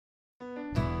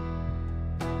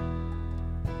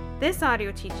This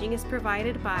audio teaching is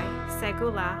provided by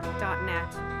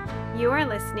segula.net. You are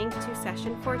listening to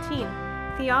Session 14,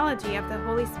 Theology of the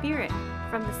Holy Spirit,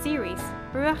 from the series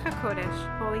Ruach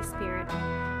HaKodesh, Holy Spirit.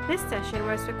 This session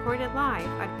was recorded live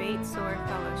at Beit Sor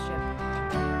Fellowship.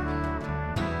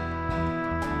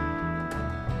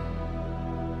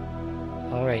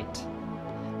 All right,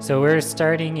 so we're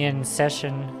starting in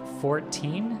Session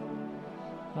 14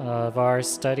 of our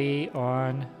study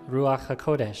on Ruach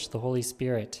HaKodesh, the Holy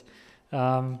Spirit.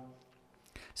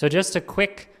 So just a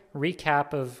quick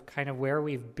recap of kind of where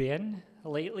we've been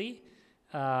lately.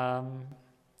 We're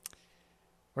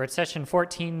at Session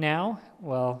 14 now.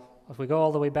 Well, if we go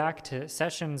all the way back to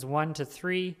Sessions 1 to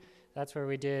 3, that's where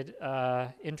we did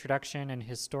introduction and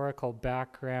historical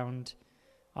background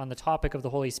on the topic of the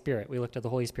Holy Spirit. We looked at the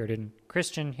Holy Spirit in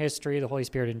Christian history, the Holy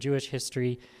Spirit in Jewish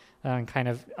history, and kind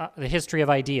of the history of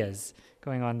ideas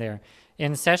going on there.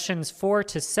 In Sessions 4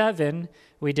 to 7,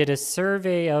 we did a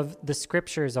survey of the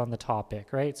scriptures on the topic,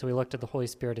 right? So we looked at the Holy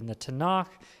Spirit in the Tanakh,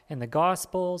 in the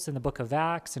Gospels, in the book of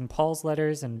Acts, in Paul's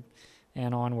letters, and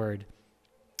onward.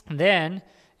 Then,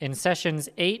 in Sessions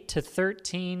 8 to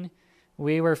 13,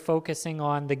 we were focusing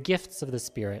on the gifts of the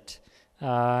Spirit.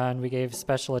 And we gave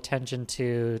special attention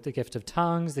to the gift of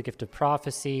tongues, the gift of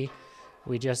prophecy.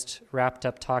 We just wrapped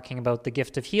up talking about the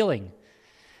gift of healing.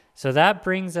 So that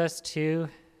brings us to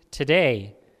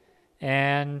today.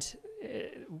 And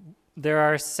there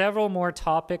are several more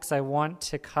topics I want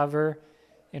to cover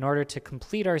in order to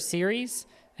complete our series.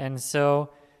 And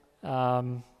so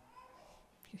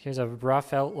here's a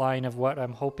rough outline of what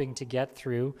I'm hoping to get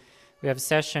through. We have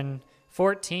Session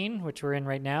 14, which we're in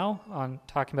right now, on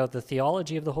talking about the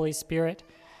theology of the Holy Spirit.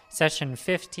 Session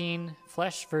 15,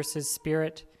 flesh versus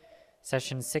spirit.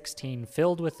 Session 16,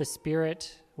 filled with the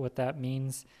Spirit, what that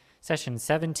means. Session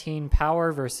 17,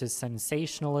 power versus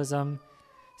sensationalism.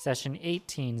 Session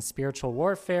 18, spiritual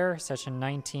warfare. Session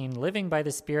 19, living by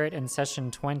the Spirit. And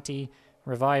Session 20,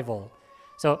 revival.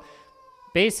 So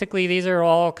basically, these are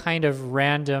all kind of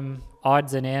random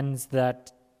odds and ends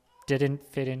that didn't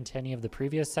fit into any of the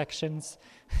previous sections.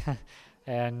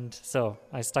 And so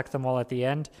I stuck them all at the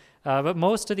end. But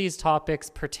most of these topics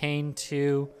pertain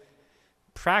to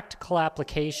practical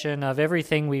application of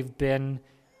everything we've been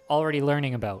already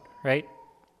learning about, right?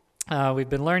 We've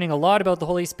been learning a lot about the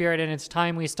Holy Spirit, and it's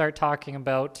time we start talking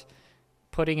about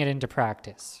putting it into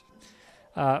practice.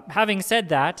 Having said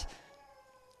that,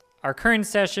 our current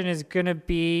session is going to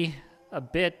be a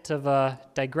bit of a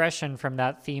digression from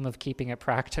that theme of keeping it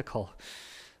practical.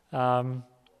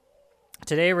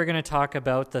 Today we're going to talk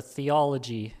about the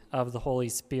theology of the Holy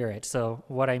Spirit. So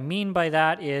what I mean by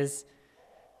that is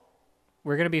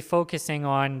we're going to be focusing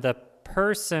on the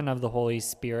person of the Holy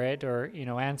Spirit, or,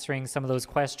 answering some of those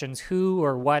questions, who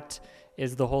or what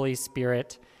is the Holy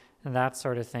Spirit, and that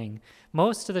sort of thing.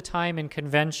 Most of the time in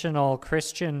conventional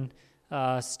Christian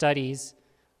studies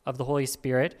of the Holy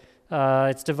Spirit,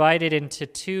 it's divided into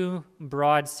two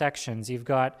broad sections. You've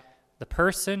got the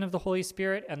person of the Holy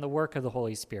Spirit and the work of the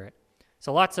Holy Spirit.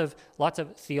 So lots of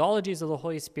theologies of the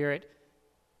Holy Spirit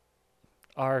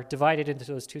are divided into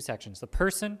those two sections, the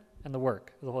person and the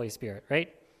work of the Holy Spirit,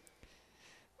 right?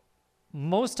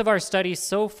 Most of our study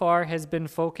so far has been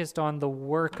focused on the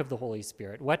work of the Holy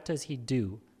Spirit. What does he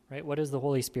do, right? What does the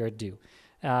Holy Spirit do?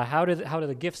 How do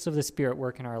the gifts of the Spirit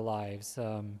work in our lives?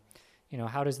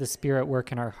 How does the Spirit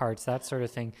work in our hearts? That sort of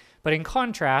thing. But in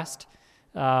contrast,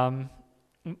 a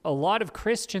lot of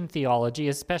Christian theology,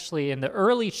 especially in the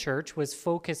early church, was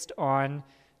focused on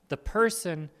the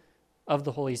person of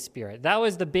the Holy Spirit. That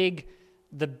was the big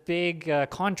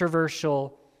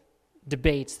controversial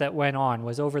debates that went on,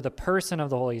 was over the person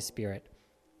of the Holy Spirit.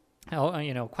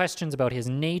 Questions about his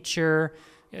nature,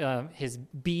 his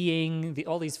being,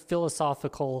 all these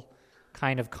philosophical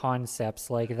kind of concepts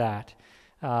like that.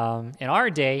 In our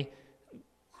day,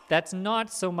 that's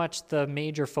not so much the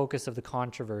major focus of the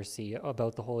controversy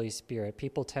about the Holy Spirit.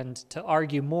 People tend to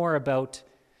argue more about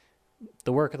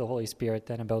the work of the Holy Spirit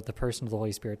than about the person of the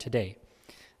Holy Spirit today.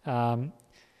 I'll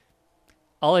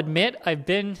admit I've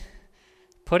been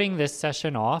putting this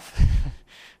session off.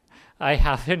 I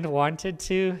haven't wanted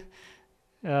to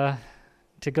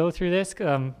go through this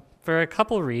for a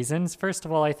couple reasons. First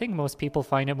of all, I think most people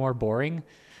find it more boring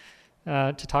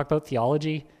to talk about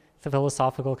theology, the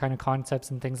philosophical kind of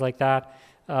concepts and things like that.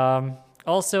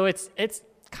 Also, it's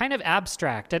kind of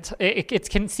abstract. It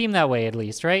can seem that way, at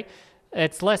least, right?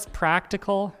 It's less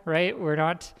practical, right? We're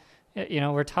not,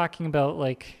 we're talking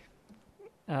about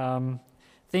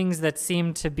things that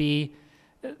seem to be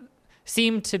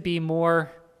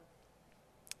more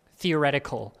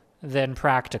theoretical than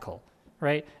practical,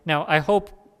 right? Now, I hope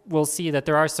we'll see that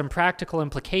there are some practical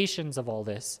implications of all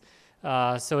this.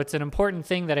 So it's an important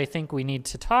thing that I think we need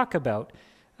to talk about.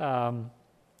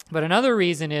 But another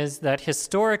reason is that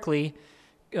historically,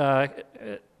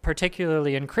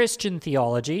 particularly in Christian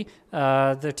theology,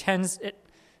 there tends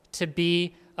to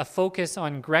be a focus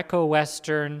on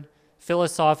Greco-Western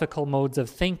philosophical modes of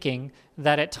thinking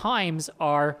that at times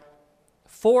are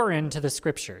foreign to the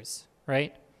scriptures,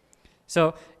 right?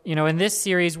 So, in this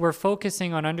series, we're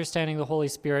focusing on understanding the Holy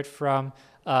Spirit from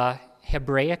a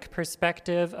Hebraic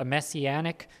perspective, a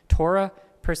Messianic Torah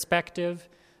perspective,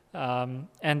 and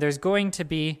there's going to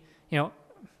be,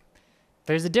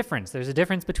 there's a difference. There's a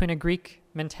difference between a Greek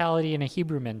mentality and a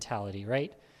Hebrew mentality,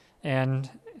 right? And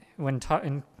when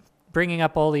bringing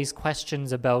up all these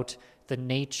questions about the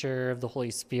nature of the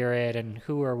Holy Spirit and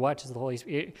who or what is the Holy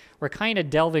Spirit, we're kind of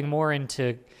delving more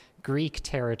into Greek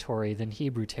territory than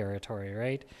Hebrew territory,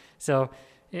 right? So,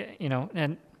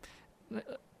 and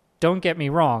don't get me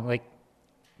wrong, like,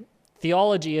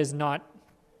 theology is not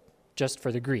just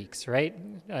for the Greeks, right?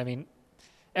 I mean,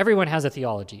 everyone has a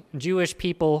theology. Jewish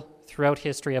people throughout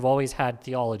history have always had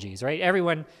theologies, right?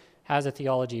 Everyone has a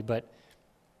theology, but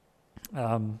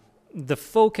the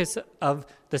focus of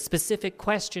the specific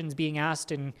questions being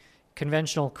asked in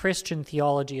conventional Christian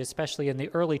theology, especially in the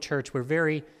early church, were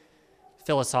very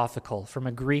philosophical from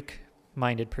a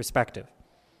Greek-minded perspective.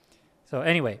 So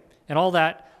anyway, and all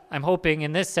that, I'm hoping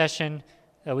in this session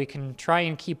that we can try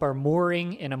and keep our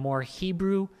mooring in a more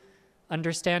Hebrew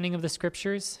understanding of the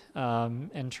scriptures,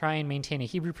 and try and maintain a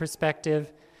Hebrew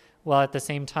perspective while at the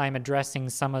same time addressing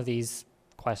some of these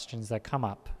questions that come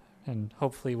up. And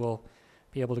hopefully we'll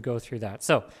be able to go through that.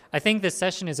 So I think this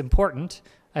session is important.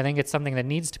 I think it's something that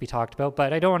needs to be talked about,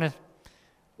 but I don't want to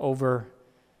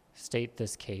overstate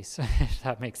this case, if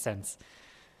that makes sense.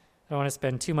 I don't want to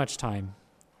spend too much time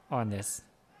on this.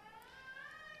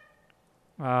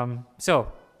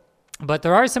 But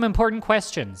there are some important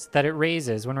questions that it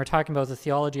raises when we're talking about the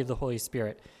theology of the Holy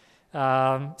Spirit.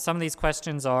 Some of these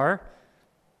questions are,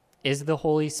 is the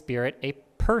Holy Spirit a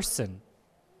person?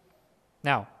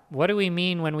 Now, what do we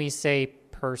mean when we say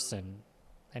person?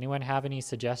 Anyone have any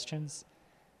suggestions?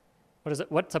 What is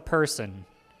it? What's a person?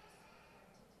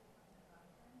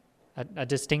 A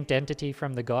distinct entity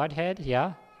from the Godhead?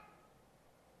 Yeah?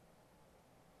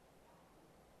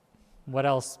 What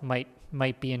else might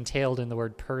be entailed in the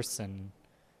word person?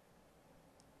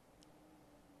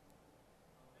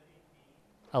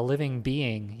 A living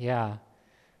being, yeah.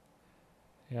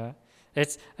 Yeah.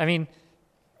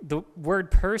 The word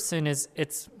person is,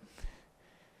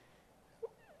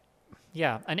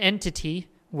 an entity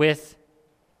with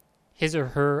his or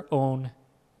her own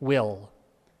will,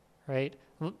 right?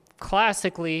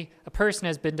 Classically, a person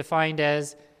has been defined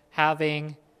as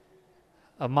having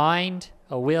a mind,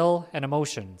 a will, and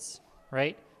emotions,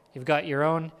 right? You've got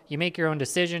you make your own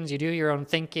decisions, you do your own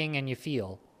thinking, and you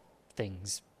feel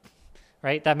things,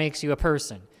 right? That makes you a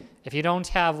person. If you don't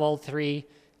have all three,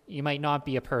 you might not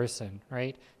be a person,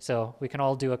 right? So we can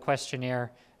all do a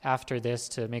questionnaire after this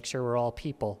to make sure we're all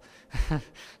people.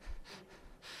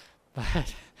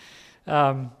 But,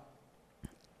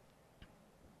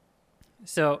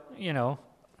 so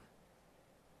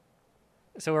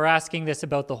we're asking this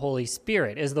about the Holy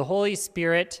Spirit. Is the Holy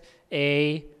Spirit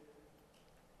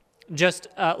just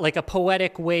like a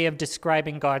poetic way of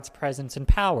describing God's presence and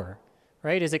power,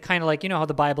 right? Is it kind of like, how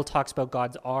the Bible talks about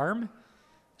God's arm?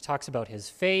 It talks about his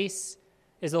face.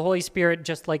 Is the Holy Spirit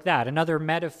just like that, another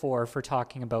metaphor for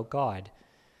talking about God?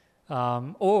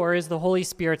 Or is the Holy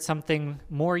Spirit something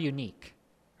more unique,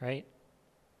 right?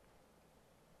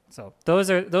 So those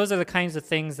are the kinds of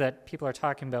things that people are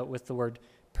talking about with the word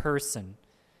person.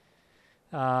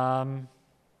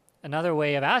 Another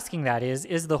way of asking that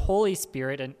is the Holy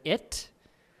Spirit an it,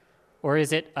 or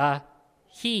is it a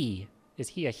he? Is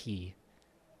he a he?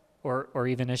 Or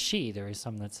even a she? There is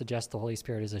some that suggest the Holy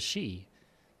Spirit is a she.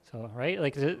 So, right?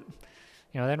 Like, then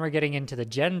we're getting into the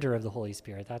gender of the Holy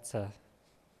Spirit. That's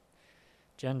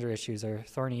gender issues are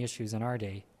thorny issues in our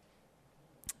day.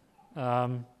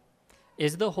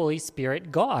 Is the Holy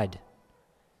Spirit God?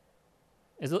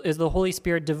 Is the Holy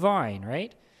Spirit divine,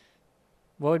 right?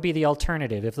 What would be the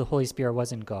alternative if the Holy Spirit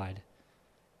wasn't God?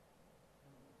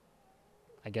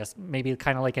 I guess maybe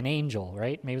kind of like an angel,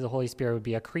 right? Maybe the Holy Spirit would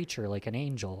be a creature like an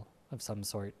angel of some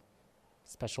sort.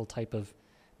 Special type of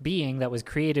being that was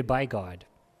created by God.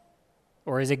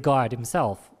 Or is it God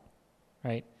himself,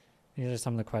 right? These are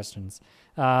some of the questions.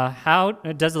 How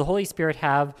does the Holy Spirit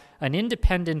have an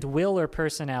independent will or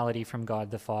personality from God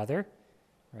the Father?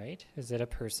 Right? Is it a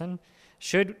person?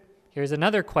 Here's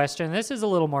another question. This is a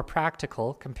little more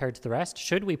practical compared to the rest.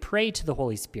 Should we pray to the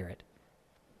Holy Spirit?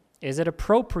 is it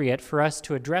appropriate for us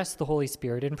to address the Holy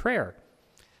Spirit in prayer?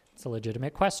 It's a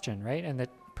legitimate question, right? And that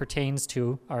pertains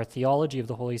to our theology of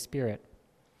the Holy Spirit.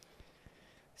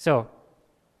 So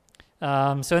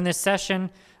in this session,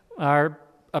 our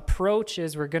approach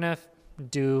is we're going to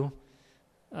do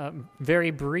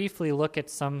very briefly look at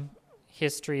some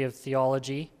history of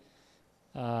theology.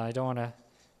 I don't want to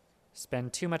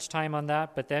spend too much time on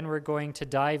that, but then we're going to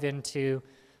dive into,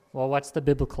 well, what's the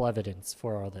biblical evidence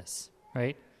for all this,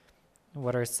 right?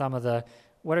 What are some of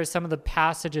the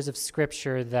passages of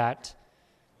Scripture that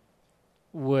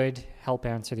would help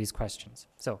answer these questions?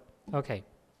 So, okay.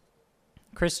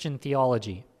 Christian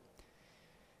theology.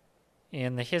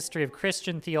 In the history of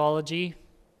Christian theology,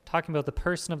 talking about the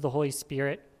person of the Holy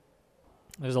Spirit,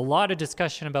 there's a lot of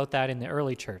discussion about that in the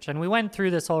early church. And we went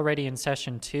through this already in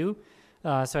session 2,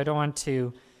 so I don't want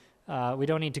to, we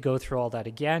don't need to go through all that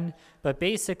again. But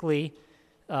basically,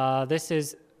 this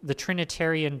is the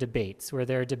Trinitarian debates, where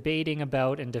they're debating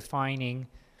about and defining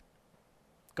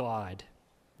God,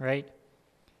 right?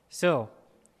 So,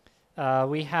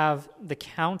 we have the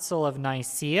Council of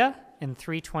Nicaea in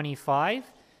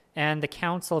 325 and the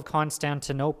Council of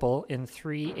Constantinople in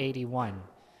 381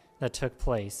 that took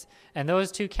place. And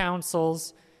those two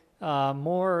councils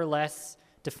more or less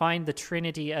defined the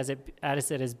Trinity as it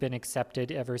has been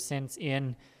accepted ever since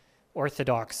in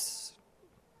Orthodox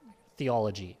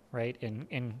theology, right?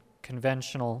 In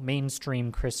conventional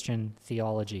mainstream Christian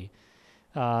theology.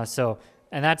 And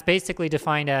that's basically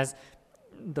defined as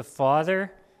the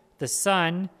Father, the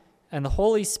Son, and the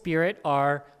Holy Spirit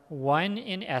are one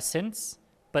in essence,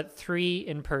 but three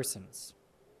in persons.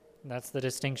 That's the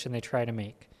distinction they try to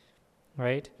make,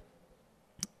 right?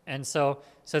 And so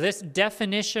this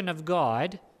definition of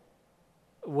God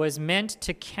was meant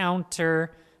to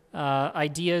counter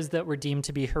ideas that were deemed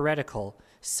to be heretical,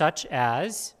 such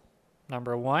as,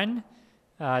 number one,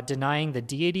 denying the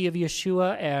deity of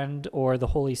Yeshua and or the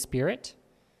Holy Spirit.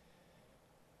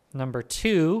 Number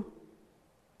two,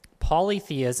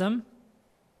 polytheism,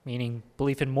 meaning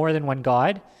belief in more than one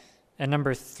God. And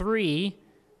number three,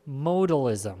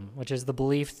 modalism, which is the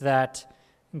belief that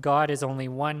God is only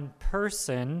one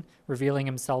person revealing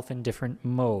himself in different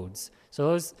modes.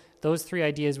 So those three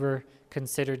ideas were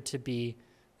considered to be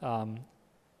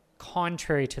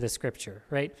contrary to the Scripture,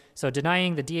 right? So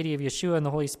denying the deity of Yeshua and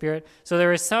the Holy Spirit. So there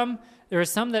were some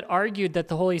that argued that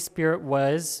the Holy Spirit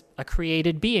was a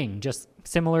created being, just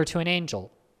similar to an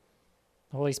angel.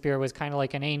 The Holy Spirit was kind of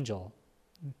like an angel.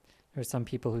 There are some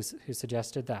people who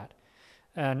suggested that.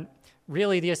 And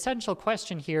really, the essential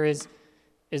question here is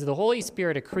the Holy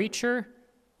Spirit a creature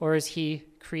or is he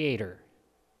creator?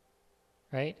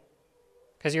 Right?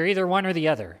 Because you're either one or the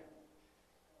other.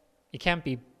 You can't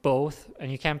be both and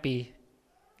you can't be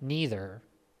neither,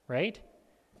 right?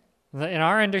 In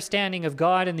our understanding of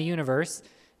God and the universe,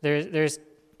 there's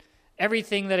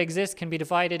everything that exists can be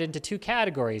divided into two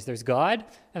categories. There's God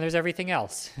and there's everything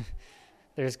else.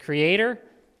 There's creator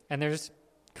and there's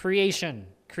creation,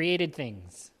 created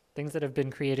things that have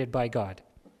been created by God.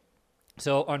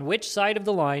 So on which side of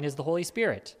the line is the Holy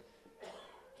Spirit?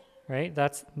 Right?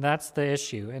 That's the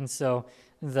issue. And so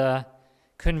the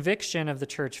conviction of the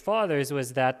Church Fathers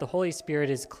was that the Holy Spirit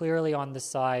is clearly on the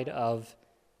side of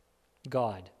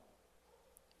God,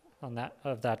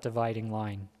 of that dividing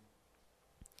line.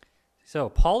 So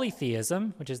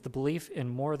polytheism, which is the belief in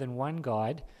more than one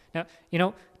God. Now,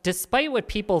 despite what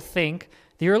people think,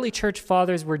 the early Church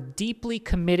Fathers were deeply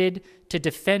committed to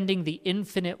defending the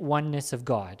infinite oneness of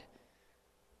God.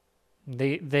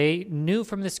 They knew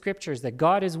from the Scriptures that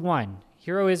God is one.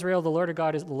 Hear, O Israel, the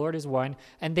Lord is one,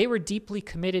 and they were deeply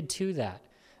committed to that.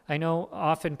 I know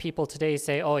often people today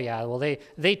say, oh yeah, well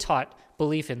they taught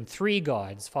belief in three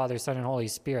gods, Father, Son, and Holy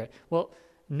Spirit. Well,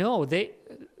 no, they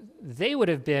would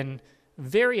have been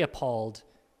very appalled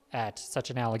at such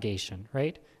an allegation,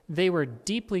 right? They were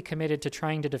deeply committed to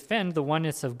trying to defend the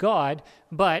oneness of God,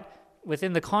 but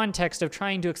within the context of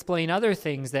trying to explain other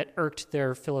things that irked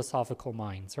their philosophical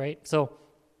minds, right? So,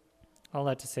 all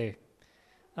that to say,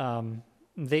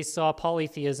 they saw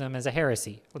polytheism as a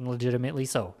heresy, and legitimately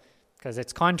so, because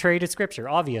it's contrary to Scripture,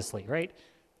 obviously, right?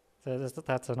 So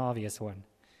that's an obvious one.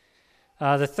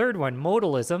 The third one,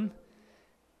 modalism.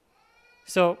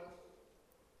 So,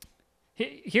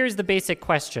 here's the basic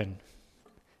question,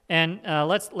 and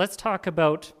let's talk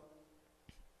about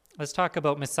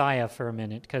Messiah for a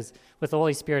minute, because with the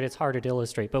Holy Spirit it's harder to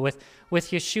illustrate. But with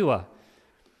Yeshua,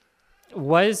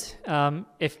 was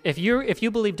if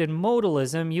you believed in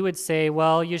modalism, you would say,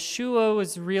 well, Yeshua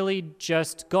was really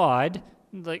just God,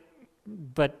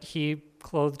 but he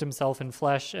clothed himself in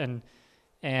flesh and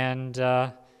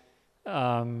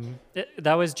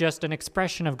that was just an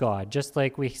expression of God, just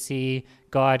like we see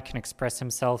God can express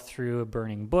himself through a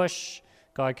burning bush.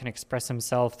 God can express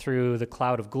himself through the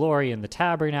cloud of glory in the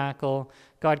tabernacle.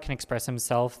 God can express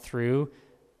himself through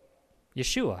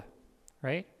Yeshua,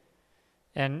 right?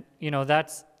 And,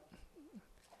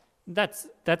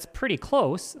 that's pretty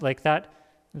close. Like that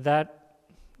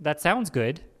sounds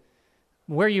good.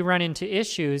 Where you run into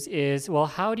issues is, well,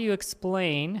 how do you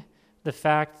explain the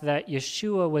fact that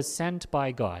Yeshua was sent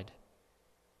by God?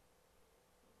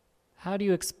 How do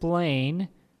you explain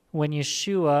when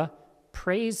Yeshua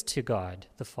prays to God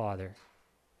the Father?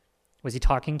 Was he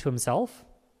talking to himself?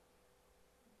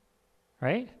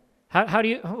 Right? How do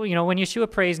you when Yeshua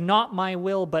prays, "Not my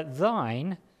will but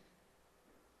thine,"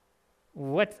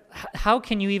 how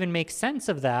can you even make sense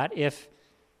of that if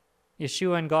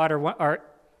Yeshua and God are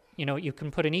you can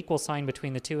put an equal sign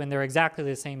between the two and they're exactly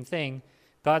the same thing.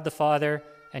 God the Father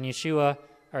and Yeshua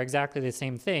are exactly the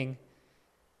same thing.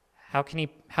 How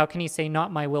can he say,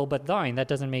 "Not my will but thine"? That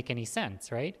doesn't make any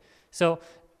sense, right? So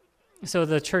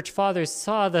the church fathers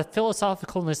saw the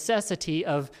philosophical necessity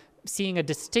of seeing a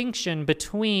distinction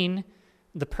between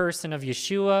the person of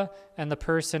Yeshua and the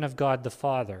person of God the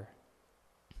Father,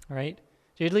 right?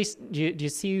 Do you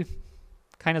see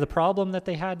kind of the problem that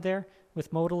they had there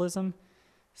with modalism?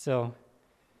 So,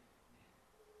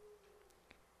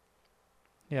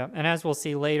 yeah, and as we'll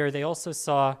see later, they also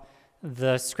saw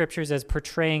the scriptures as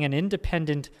portraying an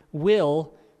independent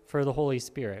will for the Holy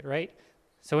Spirit, right?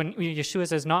 So when Yeshua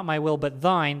says, "Not my will, but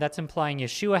thine," that's implying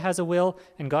Yeshua has a will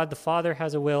and God the Father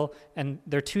has a will, and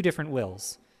they're two different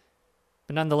wills.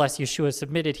 But nonetheless, Yeshua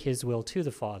submitted his will to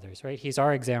the Father's, right? He's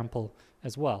our example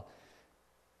as well.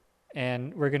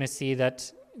 And we're going to see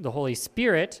that the Holy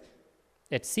Spirit,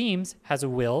 it seems, has a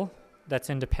will that's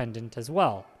independent as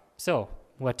well. So,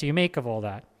 what do you make of all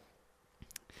that?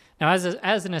 Now,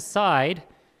 as an aside,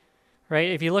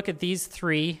 right, if you look at these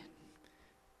three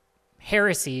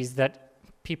heresies that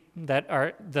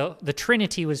are the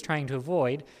Trinity was trying to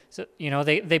avoid, so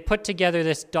they put together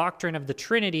this doctrine of the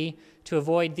Trinity to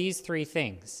avoid these three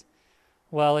things.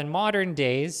 Well, in modern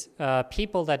days,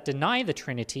 people that deny the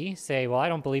Trinity say, "Well, I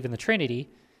don't believe in the Trinity,"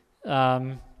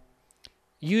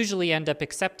 usually end up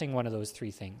accepting one of those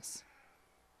three things,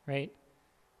 right?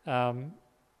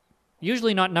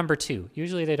 Usually not number two.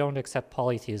 Usually they don't accept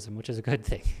polytheism, which is a good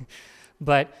thing.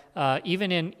 But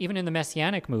even in the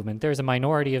Messianic movement, there's a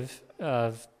minority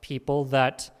of people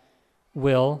that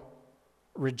will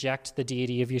reject the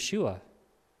deity of Yeshua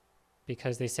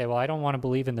because they say, "Well, I don't want to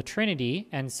believe in the Trinity,"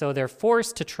 and so they're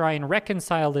forced to try and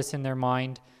reconcile this in their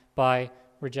mind by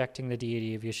rejecting the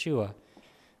deity of Yeshua.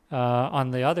 On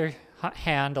the other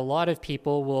hand, a lot of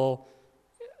people will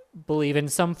believe in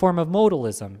some form of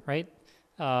modalism, right?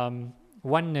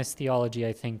 Oneness theology,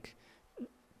 I think,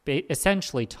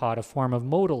 essentially taught a form of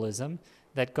modalism,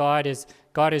 that God is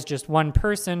just one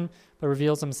person, but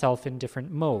reveals himself in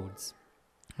different modes,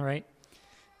 all right?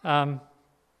 I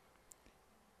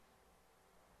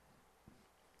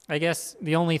guess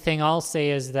the only thing I'll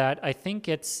say is that I think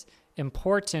it's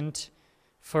important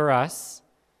for us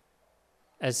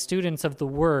as students of the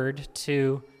Word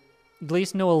to at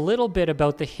least know a little bit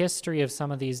about the history of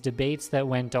some of these debates that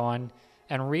went on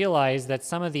and realize that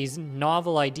some of these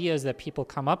novel ideas that people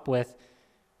come up with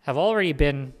have already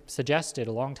been suggested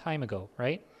a long time ago,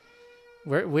 right?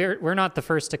 We're not the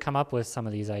first to come up with some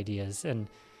of these ideas, and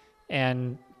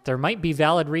there might be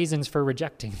valid reasons for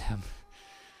rejecting them,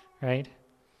 right?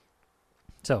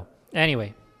 So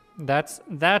anyway, that's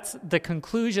the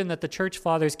conclusion that the church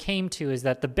fathers came to, is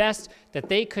that the best that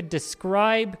they could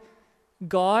describe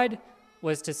God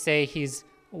was to say he's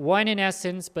one in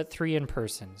essence, but three in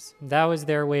persons. That was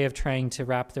their way of trying to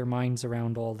wrap their minds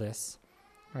around all this,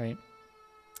 right?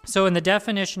 So in the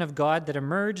definition of God that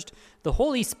emerged, the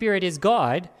Holy Spirit is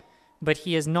God, but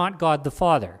he is not God the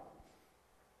Father.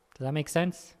 Does that make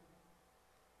sense?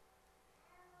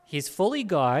 He's fully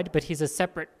God, but he's a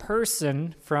separate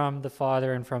person from the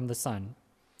Father and from the Son.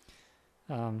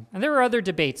 And there were other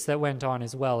debates that went on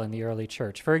as well in the early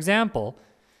church. For example,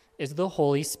 is the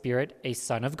Holy Spirit a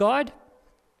son of God?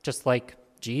 Just like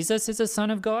Jesus is a son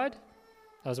of God?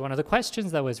 That was one of the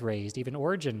questions that was raised. Even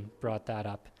Origen brought that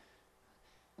up,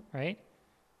 right?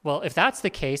 Well, if that's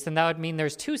the case, then that would mean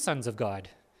there's two sons of God.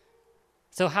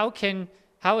 So how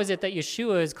is it that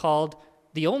Yeshua is called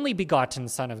the only begotten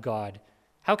Son of God?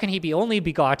 How can he be only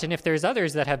begotten if there's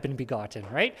others that have been begotten,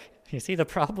 right? You see the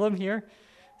problem here?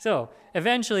 So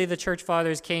eventually the church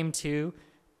fathers came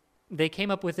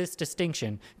up with this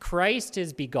distinction. Christ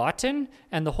is begotten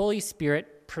and the Holy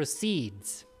Spirit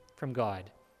proceeds from God.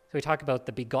 So we talk about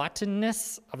the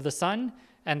begottenness of the Son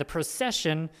and the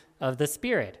procession of the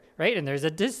Spirit, right? And there's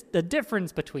a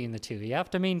difference between the two. You have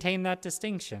to maintain that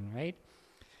distinction, right?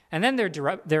 And then there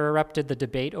erupted the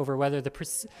debate over whether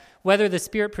the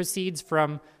Spirit proceeds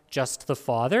from just the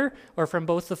Father or from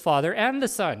both the Father and the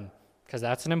Son, because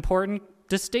that's an important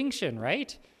distinction,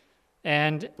 right?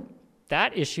 And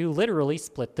that issue literally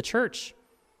split the church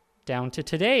down to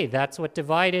today. That's what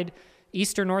divided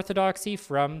Eastern Orthodoxy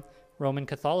from Roman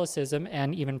Catholicism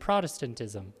and even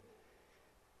Protestantism.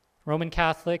 Roman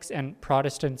Catholics and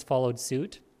Protestants followed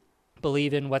suit,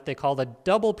 believe in what they call the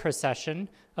double procession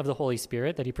of the Holy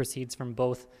Spirit, that he proceeds from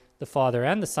both the Father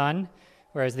and the Son,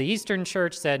 whereas the Eastern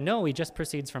Church said, no, he just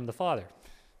proceeds from the Father.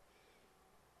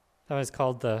 That was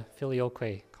called the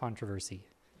Filioque controversy.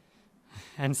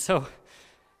 And so,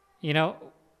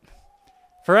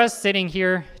 for us sitting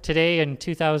here today in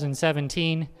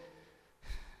 2017,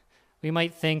 we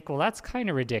might think, well, that's kind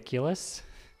of ridiculous.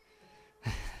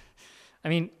 I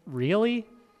mean, really?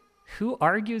 Who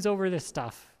argues over this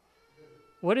stuff?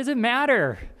 What does it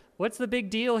matter? What's the big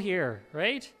deal here,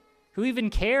 right? Who even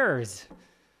cares?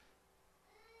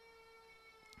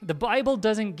 The Bible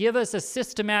doesn't give us a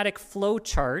systematic flow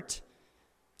chart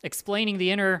explaining the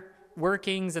inner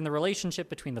workings and the relationship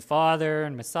between the Father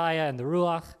and Messiah and the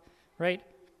Ruach, right?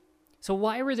 So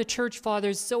why were the church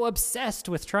fathers so obsessed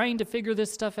with trying to figure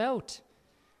this stuff out?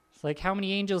 It's like how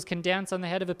many angels can dance on the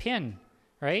head of a pin,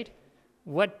 right?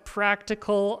 What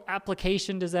practical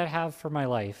application does that have for my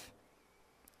life?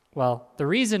 Well, the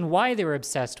reason why they were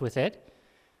obsessed with it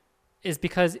is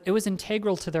because it was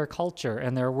integral to their culture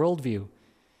and their worldview.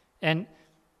 And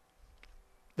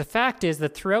the fact is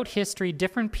that throughout history,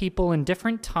 different people in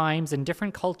different times and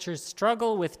different cultures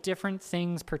struggle with different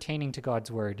things pertaining to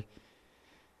God's word.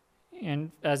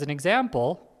 And as an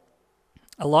example,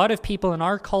 a lot of people in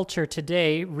our culture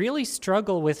today really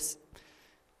struggle with,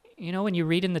 when you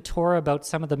read in the Torah about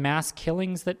some of the mass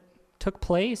killings that took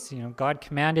place, God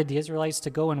commanded the Israelites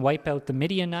to go and wipe out the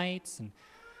Midianites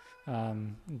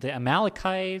and the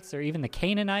Amalekites or even the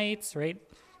Canaanites, right?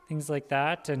 Things like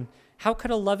that. And how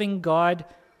could a loving God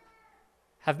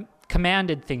have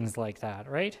commanded things like that,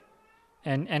 right?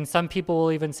 And some people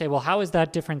will even say, well, how is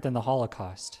that different than the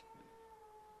Holocaust?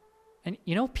 And,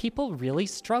 people really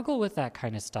struggle with that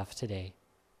kind of stuff today.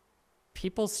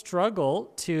 People struggle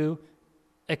to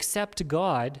accept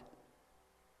God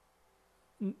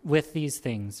with these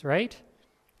things, right?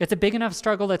 It's a big enough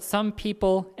struggle that some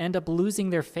people end up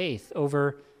losing their faith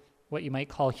over what you might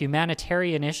call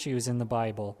humanitarian issues in the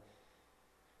Bible.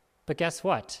 But guess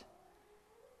what?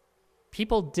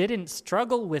 People didn't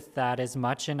struggle with that as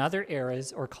much in other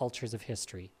eras or cultures of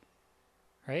history,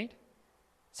 right?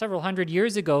 Several hundred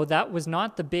years ago, that was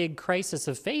not the big crisis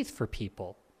of faith for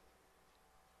people.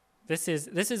 This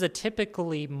is a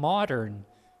typically modern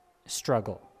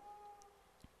struggle.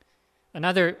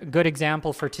 Another good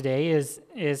example for today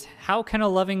is how can a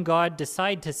loving God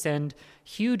decide to send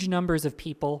huge numbers of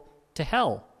people to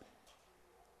hell?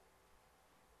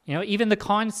 Even the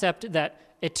concept that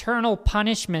eternal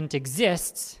punishment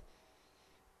exists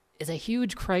is a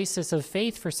huge crisis of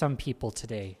faith for some people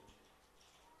today.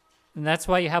 And that's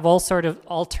why you have all sort of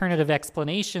alternative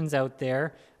explanations out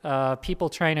there, people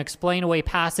trying to explain away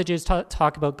passages,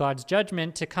 talk about God's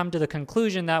judgment to come to the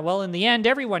conclusion that, well, in the end,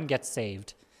 everyone gets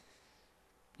saved.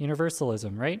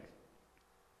 Universalism, right?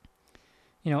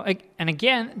 And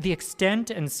again, the extent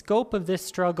and scope of this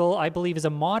struggle, I believe, is a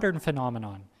modern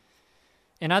phenomenon.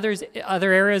 In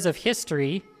other areas of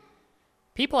history,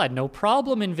 people had no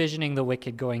problem envisioning the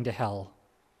wicked going to hell.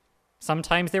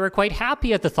 Sometimes they were quite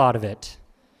happy at the thought of it.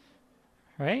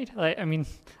 Right? I mean,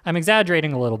 I'm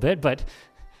exaggerating a little bit, but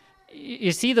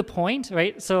you see the point,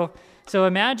 right? So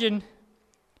imagine,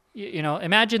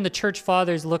 imagine the church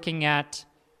fathers looking at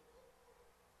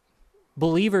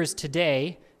believers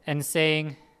today and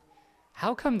saying,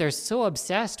 how come they're so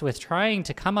obsessed with trying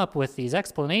to come up with these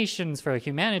explanations for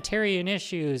humanitarian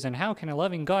issues and how can a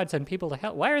loving God send people to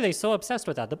hell? Why are they so obsessed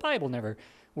with that? The Bible never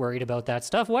worried about that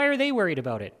stuff. Why are they worried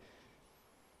about it?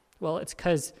 Well, it's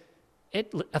because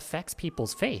it affects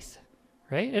people's faith,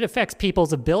 right? It affects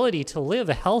people's ability to live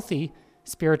a healthy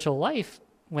spiritual life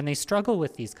when they struggle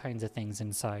with these kinds of things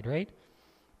inside, right?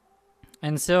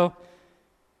 And so,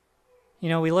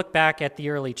 we look back at the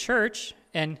early church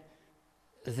and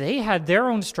they had their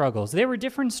own struggles. There were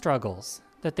different struggles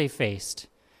that they faced.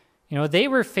 They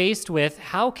were faced with,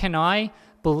 how can I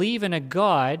believe in a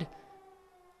God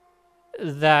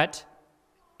that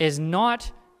is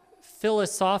not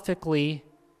philosophically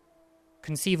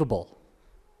conceivable?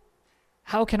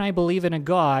 How can I believe in a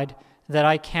God that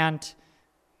I can't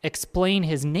explain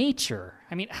his nature?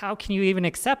 I mean, how can you even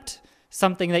accept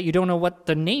something that you don't know what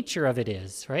the nature of it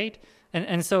is, right?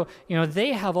 And so,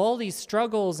 they have all these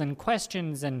struggles and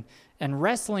questions and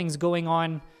wrestlings going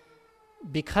on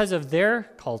because of their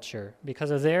culture, because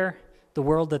of the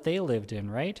world that they lived in,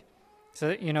 right?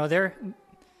 So,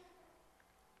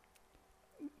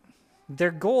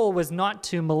 their goal was not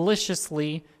to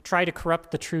maliciously try to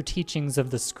corrupt the true teachings of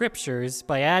the scriptures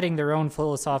by adding their own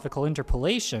philosophical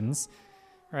interpolations,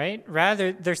 right?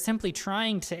 Rather, they're simply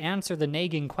trying to answer the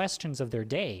nagging questions of their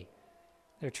day.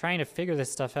 They're trying to figure this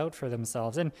stuff out for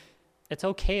themselves. And it's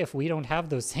okay if we don't have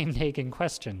those same nagging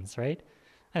questions, right?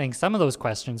 I think some of those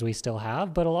questions we still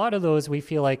have, but a lot of those we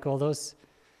feel like, well,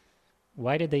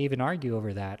 why did they even argue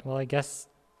over that? Well, I guess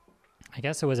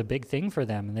it was a big thing for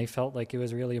them, and they felt like it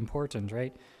was really important,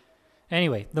 right?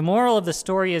 Anyway, the moral of the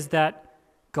story is that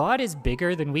God is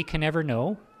bigger than we can ever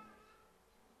know.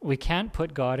 We can't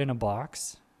put God in a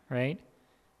box, right?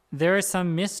 There are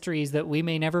some mysteries that we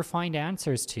may never find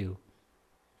answers to.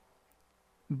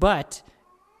 But,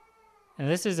 and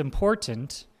this is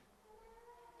important,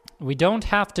 we don't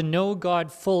have to know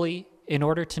God fully in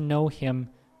order to know him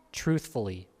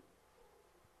truthfully,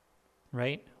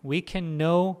 right? We can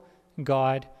know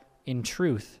God in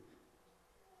truth,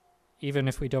 even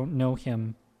if we don't know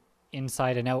him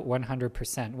inside and out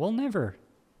 100%. We'll never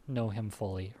know him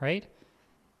fully, right?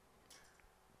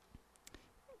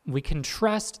 We can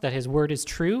trust that his word is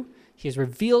true. He has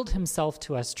revealed himself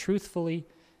to us truthfully,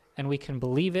 and we can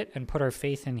believe it and put our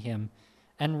faith in him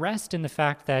and rest in the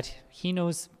fact that he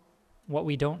knows what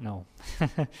we don't know,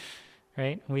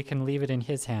 right? We can leave it in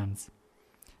his hands.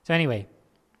 So anyway,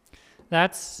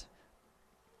 that's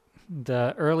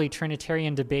the early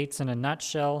Trinitarian debates in a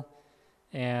nutshell,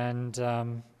 and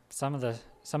some of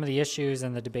the issues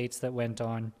and the debates that went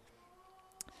on.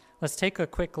 Let's take a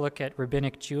quick look at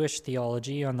rabbinic Jewish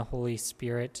theology on the Holy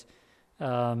Spirit.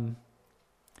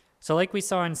 So like we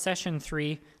saw in session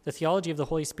 3, the theology of the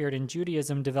Holy Spirit in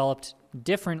Judaism developed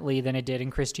differently than it did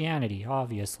in Christianity,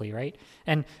 obviously, right?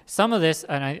 And some of this,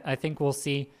 and I think we'll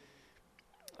see,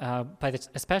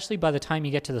 especially by the time you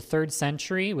get to the 3rd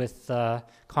century with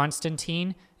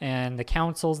Constantine and the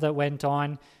councils that went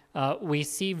on, we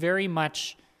see very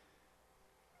much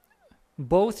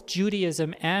both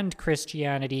Judaism and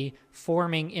Christianity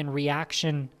forming in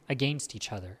reaction against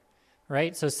each other,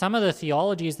 right? So some of the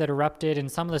theologies that erupted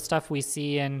and some of the stuff we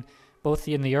see in both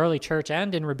in the early church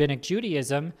and in rabbinic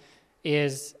Judaism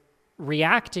is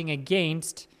reacting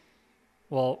against,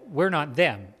 well, we're not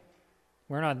them.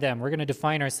 We're not them. We're going to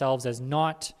define ourselves as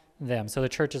not them. So the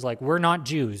church is like, we're not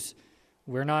Jews.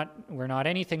 We're not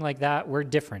anything like that. We're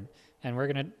different. And we're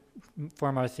going to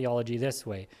form our theology this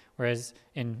way. Whereas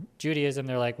in Judaism,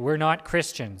 they're like, we're not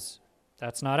Christians.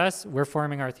 That's not us. We're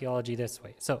forming our theology this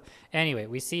way. So anyway,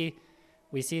 we see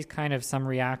kind of some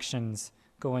reactions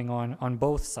going on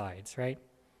both sides, right?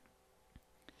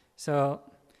 So,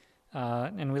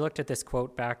 and we looked at this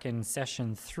quote back in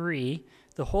session 3.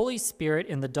 The Holy Spirit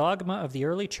in the dogma of the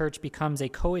early church becomes a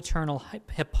co-eternal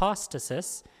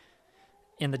hypostasis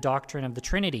in the doctrine of the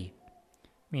Trinity,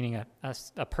 meaning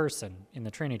a person in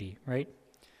the Trinity, right?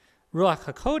 Ruach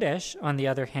HaKodesh, on the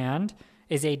other hand,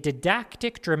 is a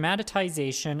didactic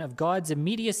dramatization of God's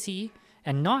immediacy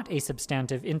and not a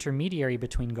substantive intermediary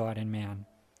between God and man.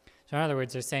 So in other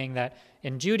words, they're saying that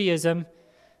in Judaism,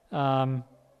 the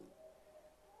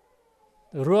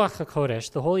Ruach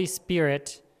HaKodesh, the Holy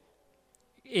Spirit,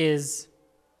 is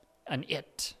an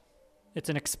it. It's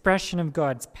an expression of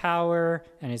God's power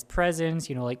and his presence,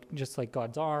 just like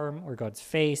God's arm or God's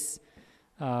face.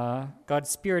 God's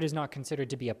Spirit is not considered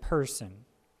to be a person,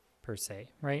 per se,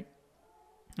 right?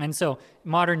 And so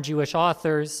modern Jewish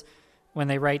authors, when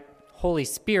they write Holy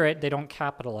Spirit, they don't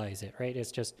capitalize it, right?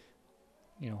 It's just,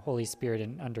 Holy Spirit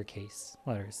in undercase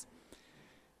letters.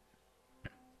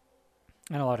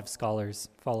 And a lot of scholars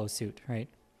follow suit, right?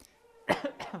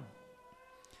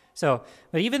 So,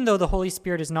 but even though the Holy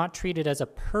Spirit is not treated as a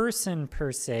person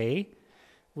per se,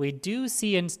 we do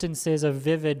see instances of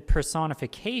vivid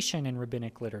personification in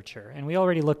rabbinic literature. And we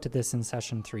already looked at this in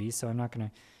session 3, so I'm not going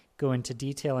to go into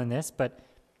detail in this, but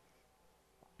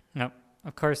no,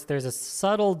 of course, there's a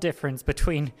subtle difference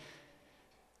between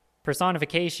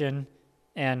personification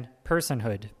and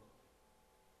personhood.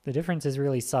 The difference is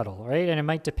really subtle, right? And it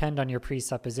might depend on your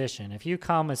presupposition. If you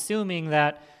come assuming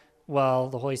that, well,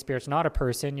 the Holy Spirit's not a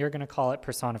person, you're going to call it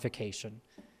personification.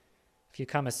 If you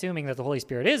come assuming that the Holy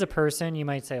Spirit is a person, you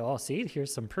might say, oh, see,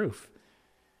 here's some proof.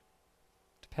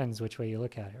 Depends which way you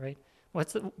look at it, right?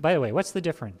 By the way, what's the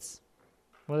difference?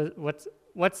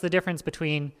 What's the difference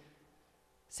between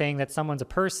saying that someone's a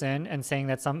person and saying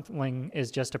that something is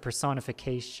just a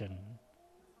personification?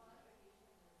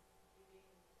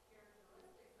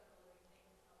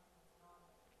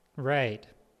 Right.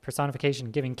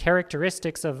 Personification, giving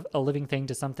characteristics of a living thing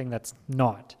to something that's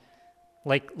not.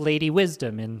 Like Lady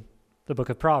Wisdom in the book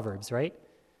of Proverbs, right?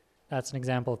 That's an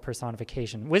example of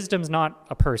personification. Wisdom's not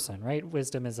a person, right?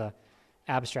 Wisdom is a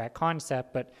abstract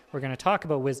concept, but we're going to talk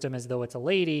about wisdom as though it's a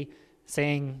lady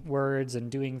saying words and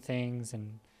doing things,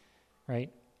 and right?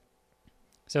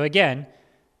 So again,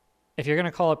 if you're going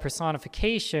to call it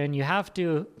personification, you have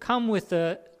to come with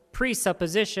the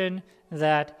presupposition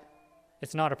that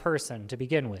it's not a person to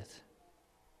begin with,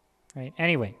 right?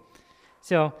 Anyway,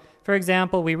 so for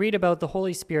example, we read about the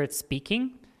Holy Spirit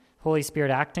speaking, Holy Spirit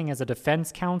acting as a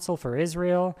defense counsel for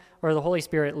Israel, or the Holy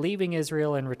Spirit leaving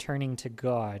Israel and returning to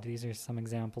God. These are some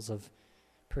examples of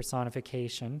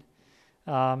personification.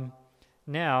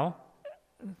 Now,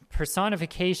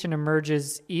 personification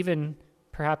emerges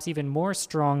perhaps even more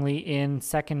strongly in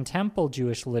Second Temple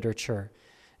Jewish literature.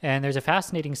 And there's a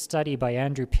fascinating study by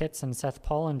Andrew Pitts and Seth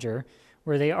Pollinger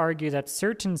where they argue that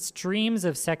certain streams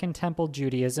of Second Temple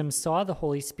Judaism saw the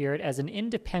Holy Spirit as an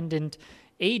independent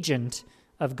agent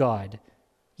of God,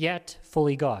 yet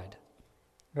fully God,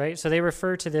 right? So they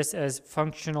refer to this as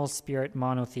functional spirit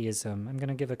monotheism. I'm going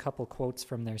to give a couple quotes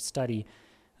from their study.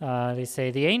 They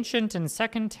say, the ancient and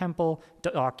Second Temple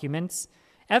documents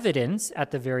evidence,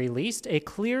 at the very least, a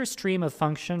clear stream of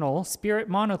functional spirit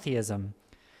monotheism.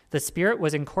 The Spirit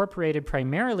was incorporated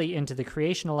primarily into the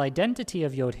creational identity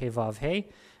of Yod-He-Vav-He,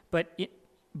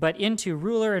 but into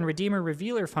ruler and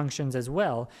redeemer-revealer functions as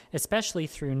well, especially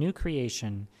through new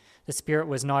creation. The Spirit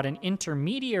was not an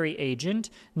intermediary agent,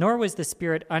 nor was the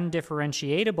Spirit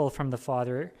undifferentiatable from the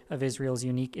Father of Israel's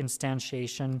unique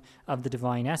instantiation of the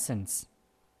divine essence.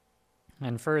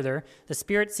 And further, the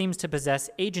Spirit seems to possess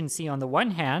agency on the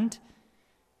one hand,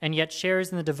 and yet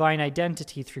shares in the divine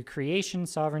identity through creation,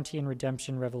 sovereignty, and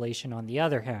redemption revelation on the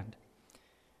other hand.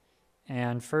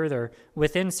 And further,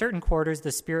 within certain quarters,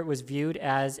 the Spirit was viewed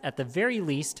as, at the very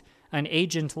least, an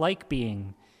agent-like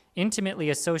being, intimately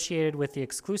associated with the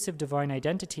exclusive divine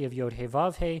identity of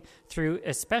Yod-He-Vav-He through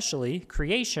especially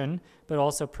creation, but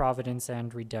also providence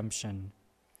and redemption.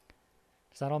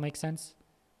 Does that all make sense?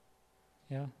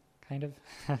 Yeah, kind of.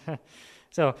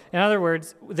 So, in other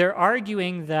words, they're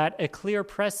arguing that a clear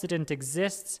precedent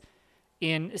exists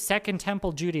in Second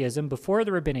Temple Judaism before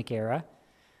the Rabbinic era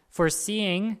for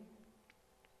seeing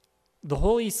the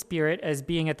Holy Spirit as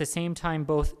being at the same time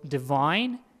both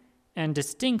divine and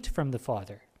distinct from the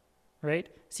Father, right?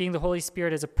 Seeing the Holy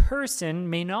Spirit as a person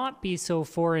may not be so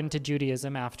foreign to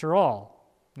Judaism after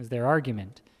all, is their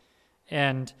argument.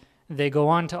 And they go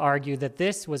on to argue that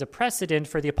this was a precedent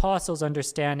for the apostles'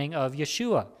 understanding of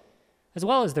Yeshua, as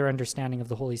well as their understanding of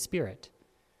the Holy Spirit,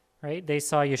 right? They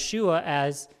saw Yeshua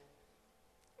as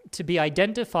to be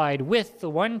identified with the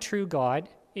one true God,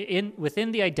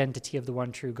 within the identity of the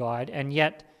one true God, and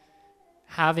yet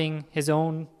having his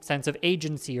own sense of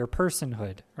agency or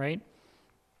personhood, right?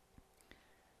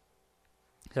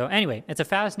 So anyway, it's a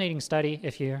fascinating study.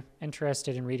 If you're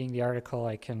interested in reading the article,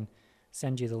 I can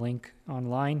send you the link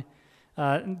online.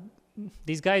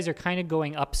 These guys are kind of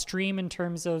going upstream in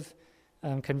terms of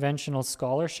conventional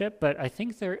scholarship, but I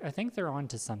think they're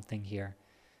onto something here,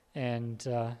 and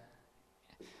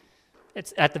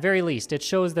it's at the very least it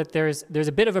shows that there's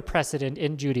a bit of a precedent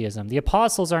in Judaism. The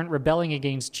apostles aren't rebelling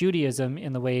against Judaism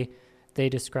in the way they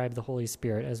describe the Holy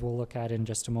Spirit, as we'll look at in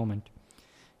just a moment.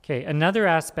 Okay, another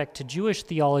aspect to Jewish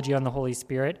theology on the Holy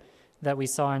Spirit that we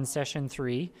saw in session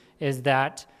 3 is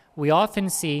that we often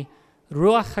see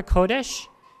Ruach HaKodesh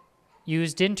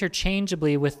used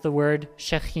interchangeably with the word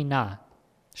Shekinah,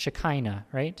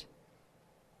 right?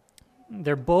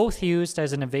 They're both used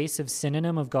as an evasive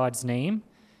synonym of God's name,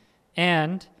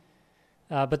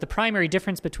 but the primary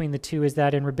difference between the two is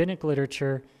that in rabbinic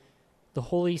literature, the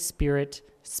Holy Spirit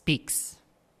speaks,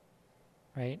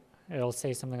 right? It'll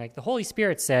say something like, the Holy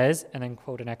Spirit says, and then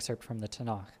quote an excerpt from the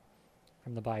Tanakh,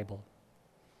 from the Bible.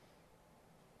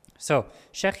 So,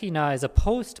 Shekinah is a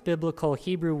post-biblical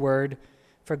Hebrew word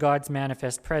for God's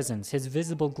manifest presence, his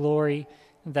visible glory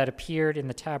that appeared in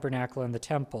the tabernacle and the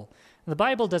temple. The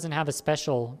Bible doesn't have a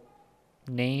special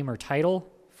name or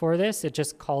title for this. It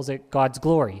just calls it God's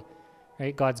glory,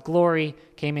 right? God's glory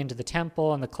came into the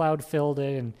temple and the cloud filled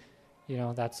it, and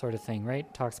that sort of thing,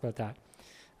 right? Talks about that.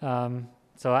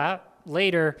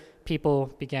 Later,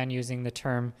 people began using the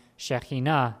term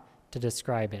Shekinah to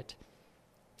describe it.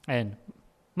 And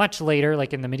much later,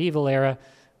 like in the medieval era,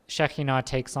 Shekinah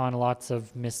takes on lots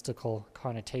of mystical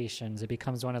connotations. It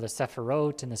becomes one of the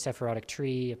Sephirot in the Sephirotic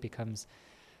tree. It becomes,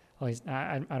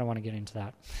 I don't want to get into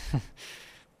that.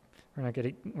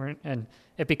 And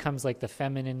it becomes like the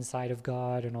feminine side of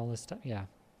God and all this stuff. Yeah,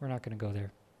 we're not going to go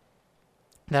there.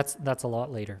 That's a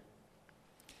lot later.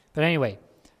 But anyway,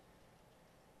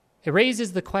 it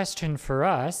raises the question for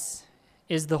us,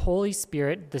 is the Holy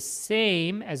Spirit the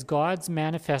same as God's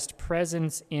manifest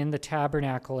presence in the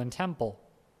tabernacle and temple?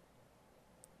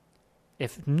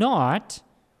 If not,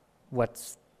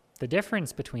 what's the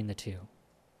difference between the two?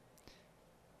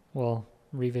 We'll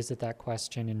revisit that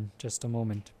question in just a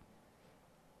moment.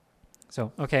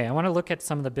 So, okay, I want to look at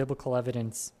some of the biblical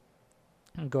evidence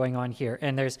going on here.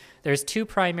 And there's two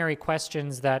primary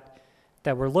questions that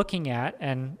we're looking at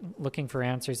and looking for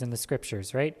answers in the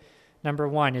scriptures, right? Number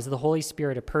one, is the Holy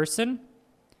Spirit a person?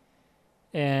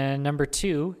 And number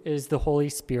two, is the Holy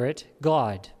Spirit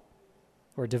God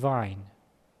or divine,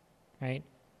 right?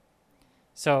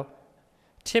 So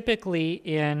typically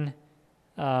in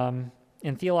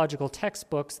theological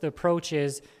textbooks, the approach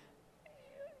is,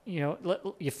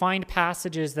 you find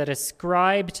passages that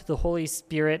ascribe to the Holy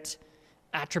Spirit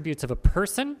attributes of a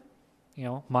person,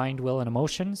 mind, will, and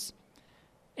emotions,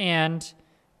 and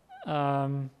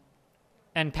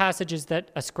passages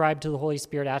that ascribe to the Holy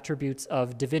Spirit attributes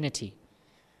of divinity,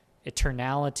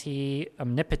 eternality,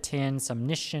 omnipotence,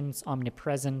 omniscience,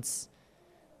 omnipresence,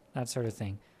 that sort of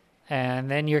thing. And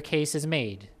then your case is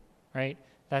made, right?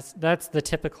 That's the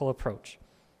typical approach.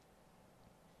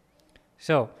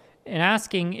 So, in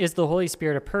asking, is the Holy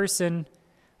Spirit a person,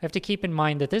 I have to keep in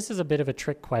mind that this is a bit of a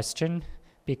trick question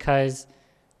because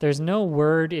there's no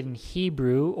word in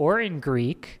Hebrew or in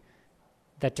Greek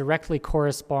that directly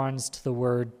corresponds to the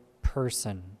word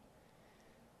person.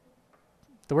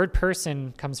 The word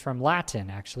person comes from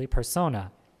Latin, actually,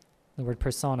 persona. The word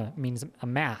persona means a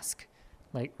mask,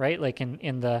 right? Like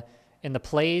in the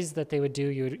plays that they would do,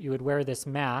 you would wear this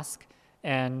mask,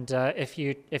 and if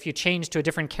you change to a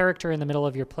different character in the middle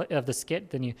of the skit,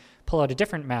 then you pull out a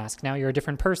different mask. Now you're a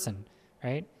different person,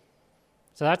 right?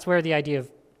 So that's where the idea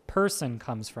of person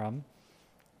comes from.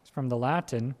 It's from the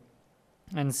Latin,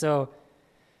 and so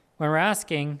when we're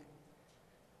asking,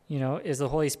 is the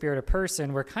Holy Spirit a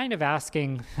person, we're kind of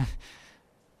asking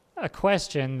a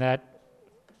question that,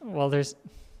 well, the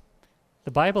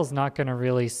Bible's not going to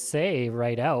really say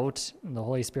right out the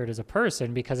Holy Spirit is a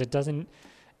person because it doesn't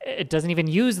even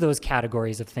use those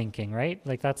categories of thinking, right?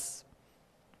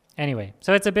 Anyway,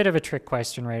 so it's a bit of a trick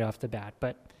question right off the bat,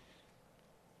 but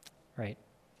right.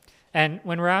 And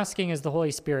when we're asking, is the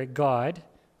Holy Spirit God?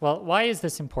 Well, why is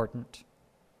this important?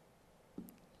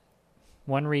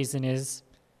 One reason is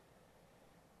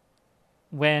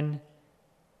when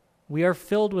we are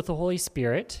filled with the Holy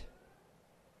Spirit,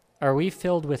 are we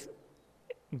filled with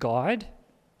God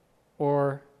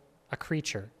or a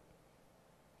creature?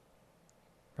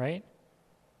 Right?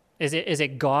 Is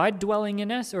it God dwelling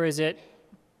in us, or is it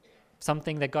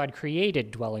something that God created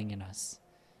dwelling in us?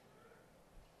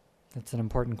 That's an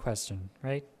important question,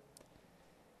 right?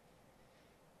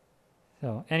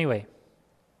 So anyway,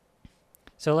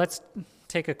 so let's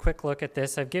take a quick look at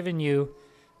this. I've given you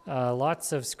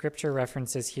lots of scripture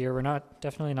references here. We're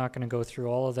definitely not going to go through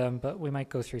all of them, but we might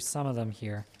go through some of them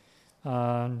here.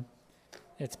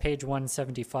 It's page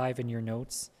 175 in your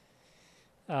notes.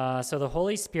 So the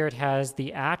Holy Spirit has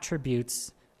the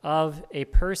attributes of a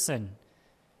person.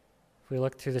 If we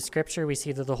look through the scripture, we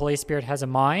see that the Holy Spirit has a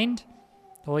mind,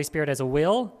 the Holy Spirit has a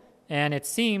will, and it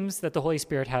seems that the Holy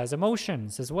Spirit has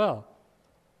emotions as well.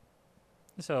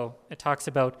 So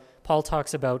Paul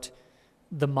talks about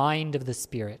the mind of the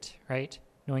Spirit, right?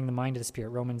 Knowing the mind of the Spirit.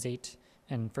 Romans 8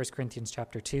 and 1 Corinthians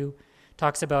chapter 2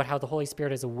 talks about how the Holy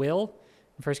Spirit has a will.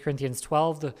 In 1 Corinthians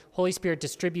 12, the Holy Spirit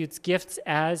distributes gifts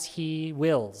as he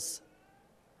wills,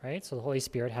 right? So the Holy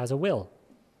Spirit has a will.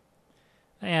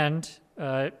 And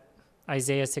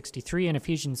Isaiah 63 and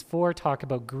Ephesians 4 talk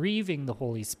about grieving the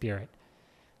Holy Spirit.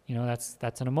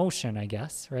 That's an emotion, I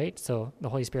guess, right? So the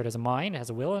Holy Spirit has a mind, has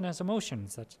a will, and has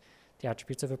emotions. That's the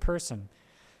attributes of a person.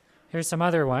 Here's some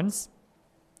other ones.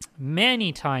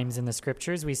 Many times in the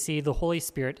scriptures, we see the Holy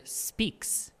Spirit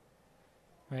speaks,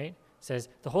 right? It says,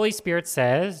 the Holy Spirit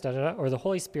says, or the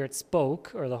Holy Spirit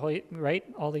spoke, or right?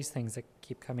 All these things that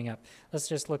keep coming up. Let's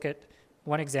just look at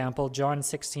one example, John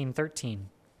 16:13.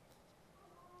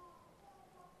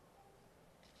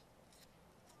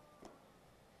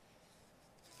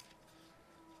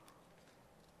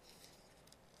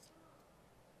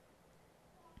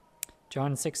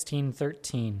 John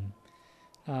 16:13.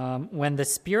 When the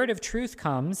Spirit of truth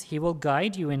comes, he will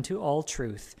guide you into all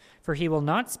truth. For he will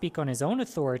not speak on his own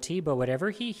authority, but whatever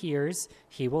he hears,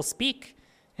 he will speak,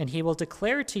 and he will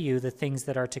declare to you the things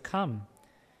that are to come.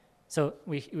 So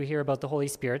we hear about the Holy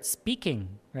Spirit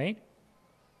speaking, right?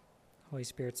 Holy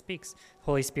Spirit speaks.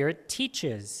 Holy Spirit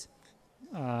teaches.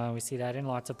 We see that in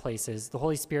lots of places. The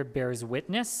Holy Spirit bears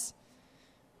witness.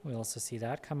 We also see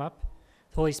that come up.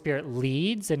 The Holy Spirit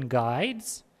leads and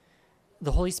guides.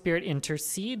 The Holy Spirit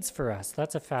intercedes for us.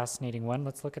 That's a fascinating one.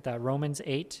 Let's look at that. Romans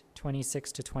 8,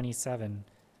 26 to 27.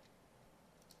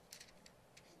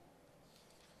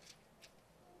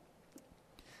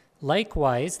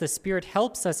 Likewise, the Spirit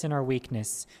helps us in our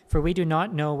weakness, for we do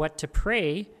not know what to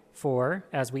pray for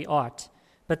as we ought.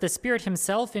 But the Spirit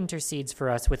himself intercedes for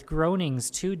us with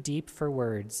groanings too deep for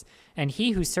words. And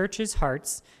he who searches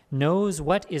hearts knows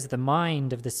what is the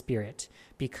mind of the Spirit,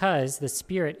 because the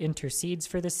Spirit intercedes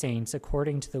for the saints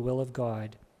according to the will of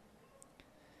God.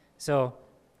 So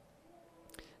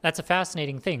that's a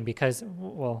fascinating thing because,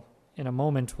 well, in a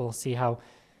moment we'll see how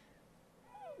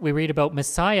we read about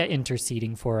Messiah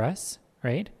interceding for us,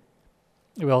 right?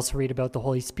 We also read about the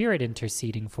Holy Spirit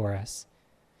interceding for us.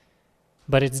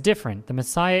 But it's different. The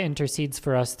Messiah intercedes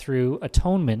for us through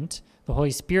atonement. The Holy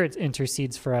Spirit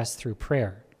intercedes for us through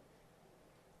prayer.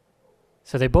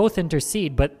 So they both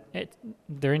intercede, but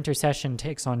their intercession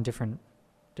takes on different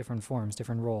forms,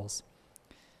 different roles.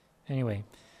 Anyway,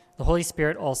 the Holy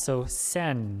Spirit also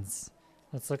sends.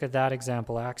 Let's look at that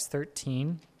example, Acts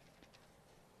 13,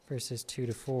 verses 2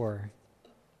 to 4.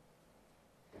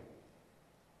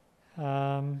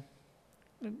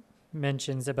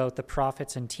 Mentions about the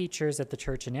prophets and teachers at the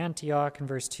church in Antioch in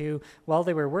verse 2. While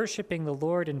they were worshiping the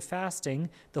Lord and fasting,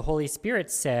 the Holy Spirit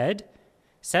said,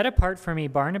 "Set apart for me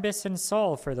Barnabas and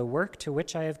Saul for the work to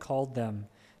which I have called them."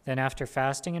 Then after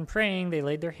fasting and praying, they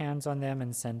laid their hands on them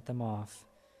and sent them off.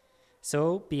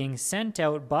 So, being sent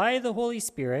out by the Holy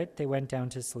Spirit, they went down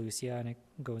to Seleucia, and it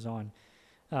goes on.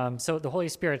 So the Holy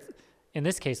Spirit, in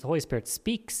this case, the Holy Spirit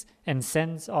speaks and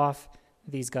sends off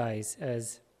these guys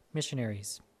as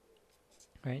missionaries.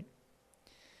 Right?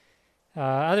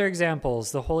 Other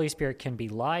examples, the Holy Spirit can be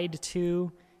lied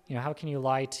to. How can you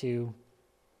lie to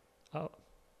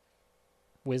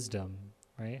wisdom,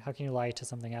 right? How can you lie to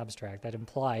something abstract? That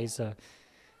implies a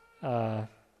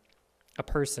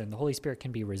person. The Holy Spirit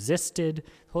can be resisted.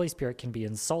 The Holy Spirit can be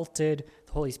insulted.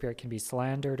 The Holy Spirit can be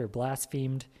slandered or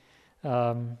blasphemed.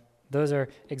 Those are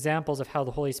examples of how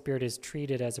the Holy Spirit is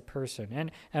treated as a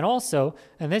person. And also,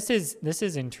 and this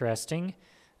is interesting,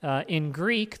 in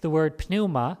Greek, the word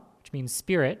pneuma, which means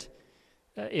spirit,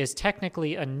 is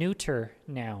technically a neuter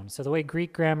noun. So the way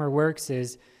Greek grammar works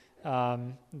is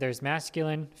there's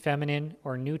masculine, feminine,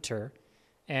 or neuter.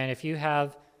 And if you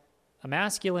have a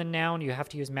masculine noun, you have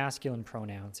to use masculine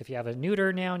pronouns. If you have a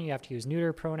neuter noun, you have to use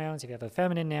neuter pronouns. If you have a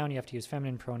feminine noun, you have to use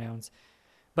feminine pronouns.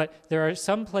 But there are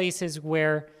some places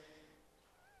where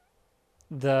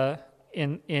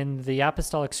in the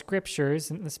apostolic scriptures,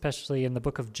 especially in the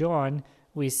book of John,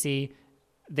 we see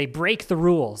they break the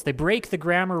rules. They break the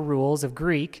grammar rules of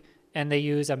Greek, and they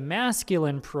use a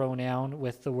masculine pronoun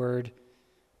with the word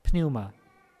pneuma.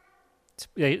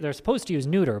 They're supposed to use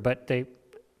neuter, but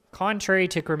contrary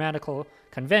to grammatical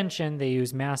convention, they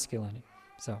use masculine.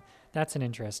 So that's an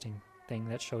interesting thing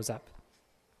that shows up.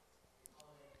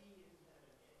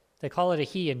 They call it a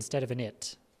he instead of an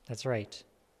it. That's right.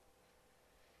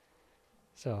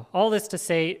 So all this to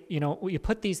say, you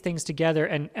put these things together,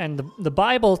 and the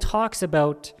Bible talks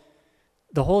about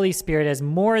the Holy Spirit as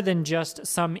more than just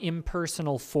some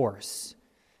impersonal force,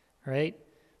 right?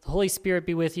 The Holy Spirit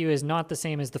be with you is not the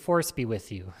same as the force be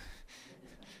with you.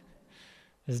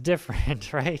 It's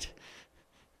different, right?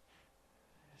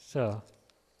 So,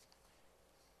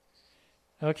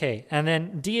 okay, and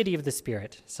then deity of the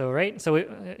Spirit. So, right? So,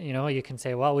 you can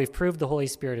say, well, we've proved the Holy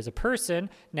Spirit is a person.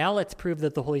 Now let's prove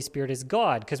that the Holy Spirit is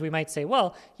God. Because we might say,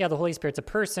 well, yeah, the Holy Spirit's a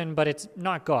person, but it's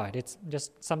not God. It's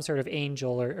just some sort of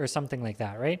angel or something like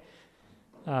that, right?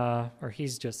 Or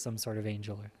he's just some sort of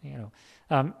angel.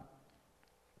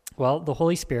 Well, the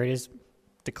Holy Spirit is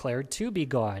declared to be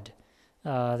God.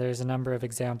 There's a number of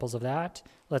examples of that.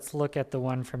 Let's look at the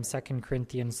one from 2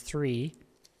 Corinthians 3.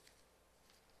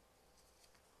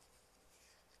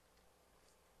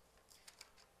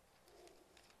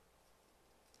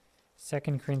 2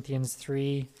 Corinthians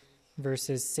 3,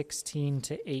 verses 16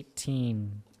 to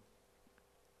 18.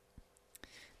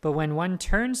 But when one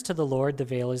turns to the Lord, the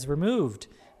veil is removed.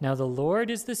 Now the Lord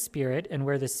is the Spirit, and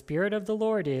where the Spirit of the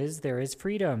Lord is, there is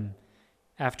freedom.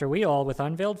 After we all, with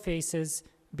unveiled faces,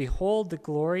 beholding the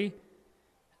glory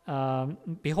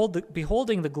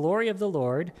of the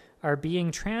Lord, are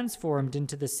being transformed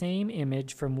into the same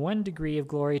image from one degree of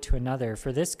glory to another.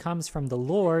 For this comes from the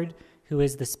Lord, who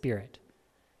is the Spirit.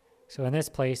 So in this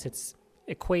place, it's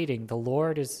equating the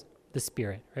Lord is the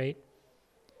Spirit, right?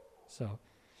 So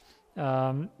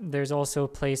there's also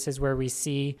places where we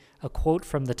see a quote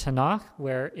from the Tanakh,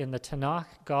 where in the Tanakh,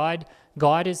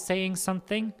 God is saying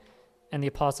something, and the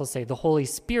apostles say, the Holy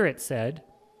Spirit said,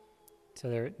 So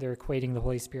they're equating the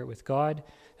Holy Spirit with God.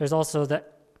 There's also the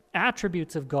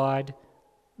attributes of God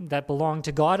that belong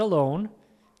to God alone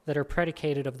that are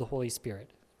predicated of the Holy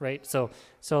Spirit, right? So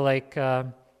like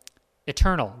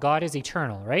eternal. God is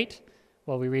eternal, right?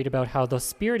 Well, we read about how the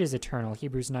Spirit is eternal.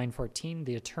 Hebrews 9:14,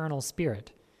 the eternal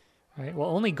Spirit, right? Well,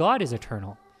 only God is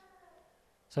eternal.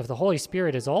 So if the Holy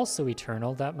Spirit is also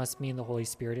eternal, that must mean the Holy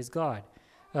Spirit is God.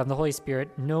 The Holy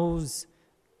Spirit knows,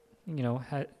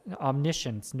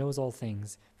 omniscience, knows all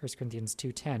things. 1 Corinthians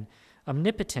 2:10.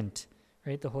 Omnipotent,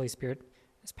 right? The Holy Spirit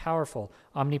is powerful.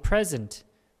 Omnipresent,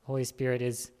 the Holy Spirit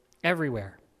is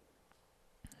everywhere,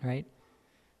 right?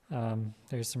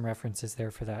 There's some references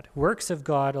there for that. Works of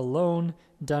God alone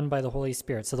done by the Holy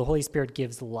Spirit. So the Holy Spirit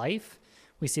gives life.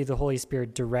 We see the Holy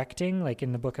Spirit directing, like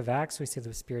in the book of Acts, we see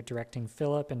the Spirit directing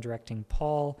Philip and directing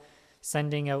Paul,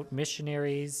 sending out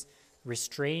missionaries,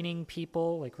 restraining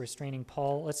people, like restraining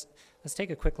Paul. Let's take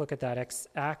a quick look at that,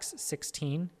 Acts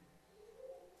 16,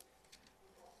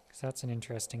 because that's an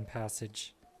interesting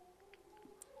passage.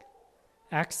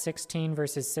 Acts 16,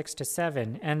 verses 6 to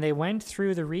 7. And they went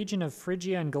through the region of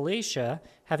Phrygia and Galatia,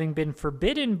 having been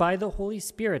forbidden by the Holy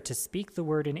Spirit to speak the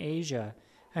word in Asia.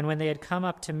 And when they had come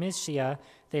up to Mysia,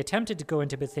 they attempted to go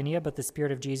into Bithynia, but the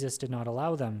Spirit of Jesus did not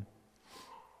allow them.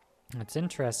 It's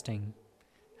interesting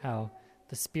how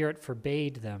the Spirit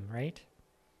forbade them, right?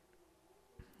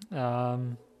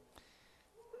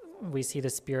 We see the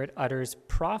Spirit utters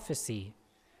prophecy.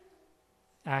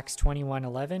 Acts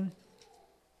 21:11.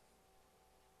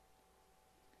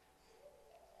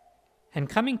 And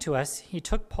coming to us, he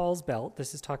took Paul's belt.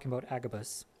 This is talking about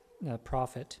Agabus, the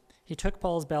prophet. He took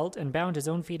Paul's belt and bound his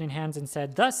own feet and hands and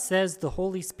said, "Thus says the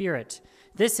Holy Spirit,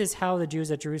 this is how the Jews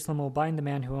at Jerusalem will bind the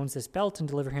man who owns this belt and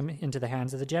deliver him into the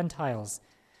hands of the Gentiles."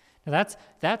 Now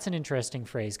that's an interesting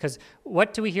phrase, because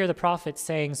what do we hear the prophets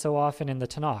saying so often in the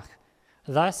Tanakh?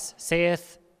 Thus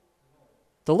saith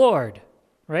the Lord,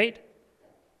 right?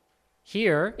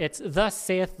 Here, it's thus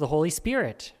saith the Holy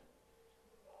Spirit,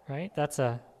 right? That's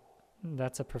a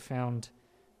profound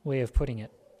way of putting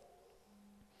it.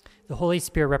 The Holy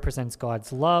Spirit represents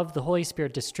God's love. The Holy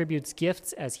Spirit distributes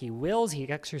gifts as he wills. He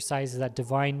exercises that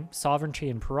divine sovereignty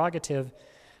and prerogative.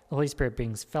 The Holy Spirit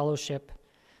brings fellowship.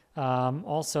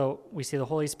 Also, we see the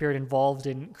Holy Spirit involved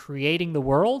in creating the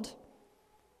world.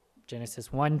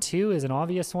 Genesis 1:2 is an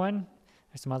obvious one.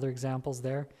 There's some other examples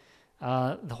there.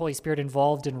 The Holy Spirit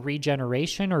involved in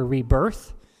regeneration or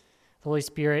rebirth. The Holy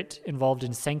Spirit involved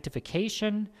in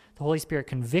sanctification, the Holy Spirit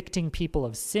convicting people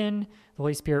of sin, the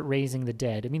Holy Spirit raising the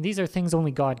dead. I mean, these are things only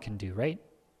God can do, right?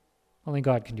 Only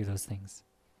God can do those things.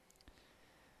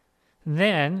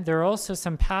 Then there are also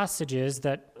some passages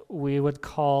that we would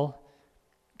call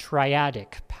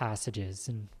triadic passages.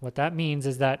 And what that means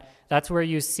is that that's where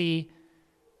you see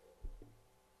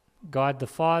God the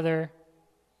Father,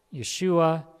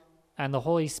 Yeshua, and the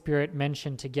Holy Spirit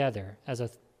mentioned together as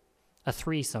a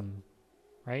threesome,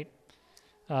 right?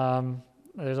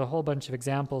 There's a whole bunch of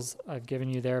examples I've given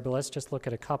you there, but let's just look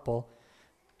at a couple.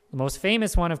 The most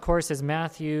famous one, of course, is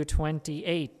Matthew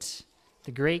 28,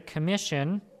 the Great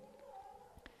Commission.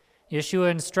 Yeshua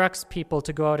instructs people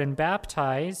to go out and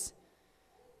baptize,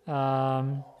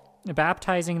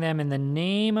 baptizing them in the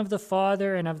name of the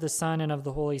Father and of the Son and of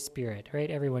the Holy Spirit,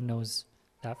 right? Everyone knows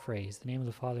that phrase, the name of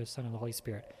the Father, Son, and the Holy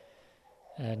Spirit.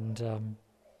 And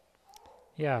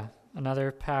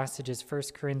another passage is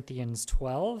 1 Corinthians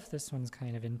 12. This one's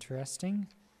kind of interesting.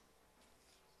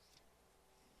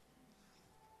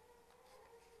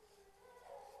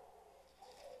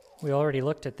 We already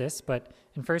looked at this, but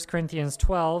in 1 Corinthians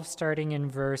 12, starting in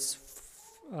verse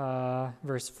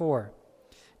 4.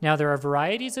 Now there are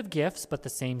varieties of gifts, but the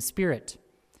same Spirit.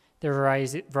 There are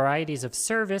varieties of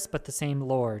service, but the same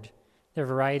Lord. There are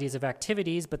varieties of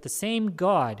activities, but the same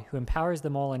God who empowers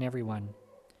them all in everyone.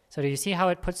 So do you see how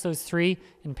it puts those three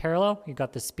in parallel? You've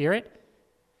got the Spirit,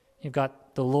 you've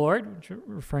got the Lord,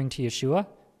 referring to Yeshua,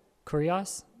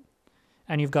 Kurios,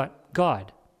 and you've got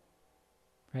God,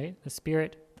 right? The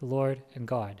Spirit, the Lord, and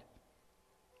God.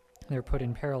 They're put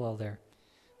in parallel there.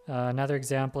 Another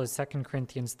example is 2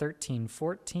 Corinthians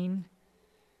 13:14.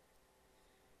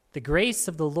 The grace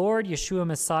of the Lord Yeshua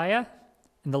Messiah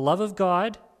and the love of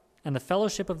God and the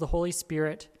fellowship of the Holy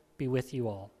Spirit be with you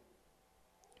all.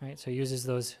 Right, so he uses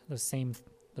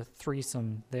the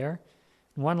threesome there.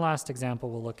 One last example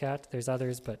we'll look at. There's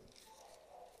others, but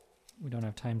we don't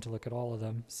have time to look at all of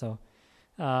them. So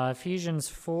Ephesians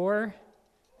 4,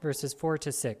 verses 4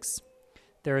 to 6.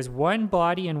 There is one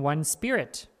body and one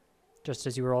Spirit, just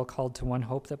as you were all called to one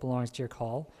hope that belongs to your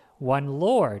call. One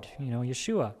Lord,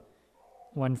 Yeshua.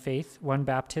 One faith, one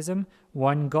baptism,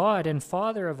 one God and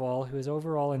Father of all, who is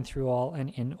over all and through all and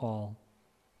in all.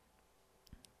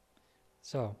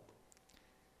 So,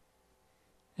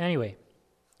 anyway,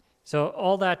 so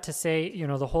all that to say,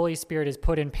 the Holy Spirit is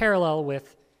put in parallel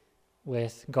with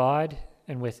God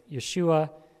and with Yeshua.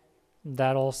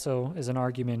 That also is an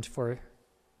argument for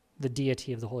the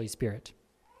deity of the Holy Spirit.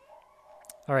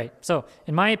 All right, so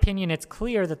in my opinion, it's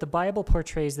clear that the Bible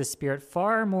portrays the Spirit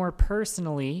far more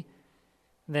personally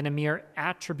than a mere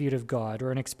attribute of God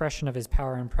or an expression of his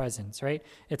power and presence, right?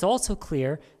 It's also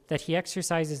clear that he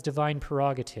exercises divine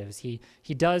prerogatives. He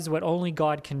does what only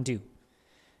God can do.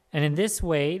 And in this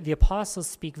way, the apostles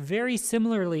speak very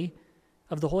similarly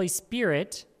of the Holy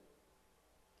Spirit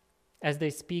as they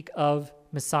speak of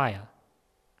Messiah,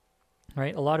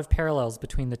 right? A lot of parallels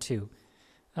between the two.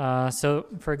 So,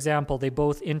 for example, they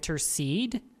both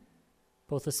intercede.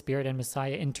 Both the Spirit and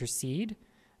Messiah intercede.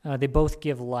 They both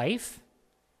give life.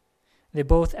 They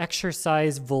both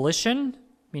exercise volition,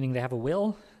 meaning they have a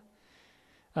will.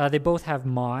 They both have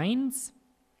minds.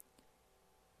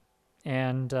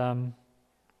 And,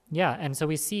 and so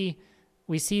we see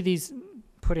these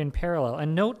put in parallel.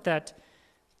 And note that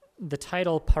the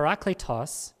title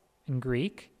parakletos in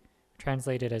Greek,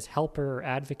 translated as helper or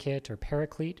advocate or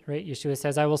paraclete, right? Yeshua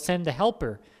says, I will send the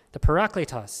helper, the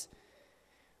parakletos.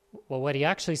 Well, what he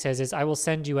actually says is, I will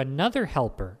send you another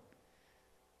helper,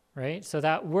 right? So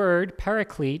that word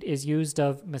paraclete is used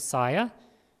of Messiah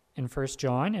in 1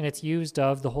 John, and it's used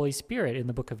of the Holy Spirit in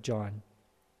the book of John.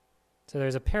 So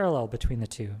there's a parallel between the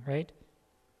two, right?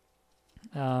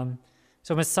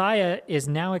 So Messiah is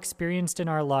now experienced in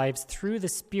our lives through the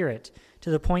Spirit to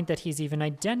the point that he's even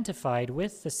identified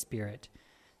with the Spirit.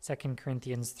 2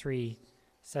 Corinthians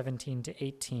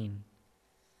 3:17-18.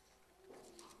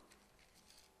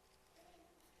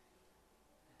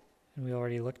 And we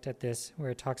already looked at this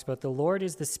where it talks about the Lord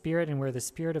is the Spirit, and where the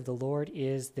Spirit of the Lord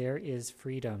is, there is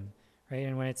freedom, right?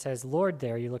 And when it says Lord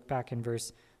there, you look back in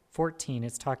verse 14,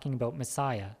 it's talking about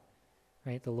Messiah,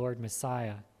 right? The Lord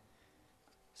Messiah.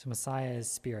 So Messiah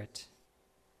is Spirit,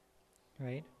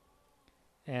 right?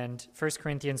 And 1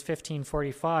 Corinthians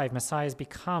 15:45, Messiah has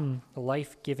become the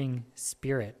life-giving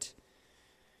Spirit,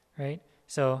 right?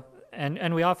 So,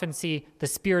 and we often see the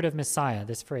Spirit of Messiah,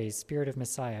 this phrase, Spirit of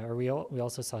Messiah, or we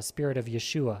also saw Spirit of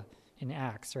Yeshua in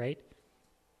Acts, right?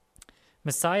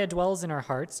 Messiah dwells in our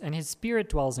hearts, and his Spirit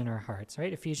dwells in our hearts,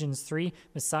 right? Ephesians 3,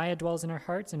 Messiah dwells in our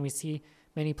hearts, and we see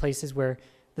many places where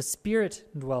the Spirit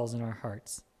dwells in our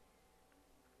hearts.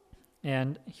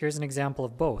 And here's an example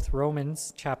of both.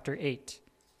 Romans chapter 8.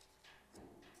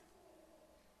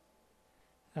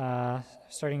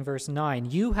 Starting verse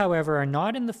 9. You, however, are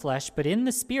not in the flesh, but in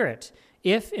the Spirit,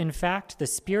 if, in fact, the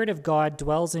Spirit of God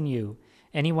dwells in you.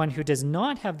 Anyone who does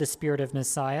not have the Spirit of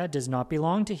Messiah does not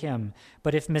belong to him.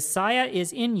 But if Messiah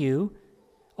is in you,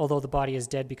 although the body is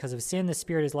dead because of sin, the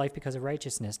Spirit is life because of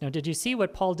righteousness. Now, did you see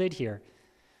what Paul did here?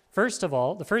 First of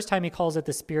all, the first time he calls it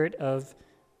the Spirit of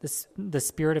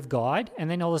God, and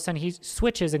then all of a sudden he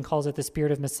switches and calls it the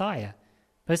Spirit of Messiah.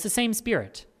 But it's the same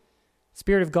Spirit.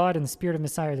 Spirit of God and the Spirit of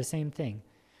Messiah are the same thing.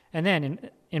 And then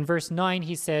in verse 9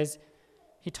 he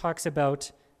talks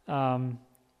about the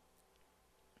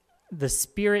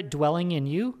Spirit dwelling in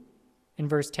you. In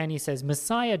verse 10 he says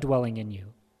Messiah dwelling in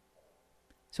you.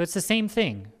 So it's the same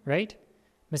thing, right?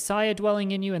 Messiah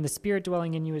dwelling in you and the Spirit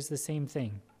dwelling in you is the same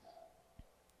thing.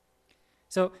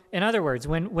 So, in other words,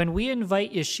 when we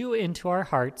invite Yeshua into our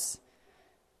hearts,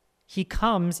 he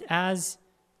comes as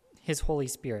his Holy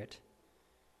Spirit,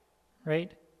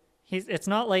 right? It's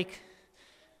not like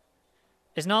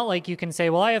you can say,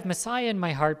 well, I have Messiah in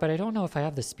my heart, but I don't know if I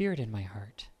have the Spirit in my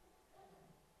heart.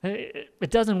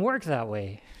 It doesn't work that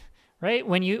way, right?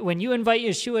 When you invite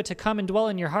Yeshua to come and dwell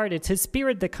in your heart, it's his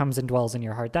Spirit that comes and dwells in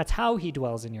your heart. That's how he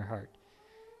dwells in your heart,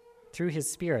 through his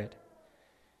Spirit.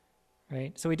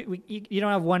 Right, so you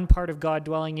don't have one part of God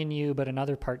dwelling in you, but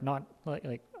another part not.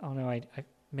 Like oh no,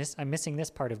 I'm missing this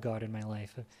part of God in my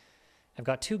life. I've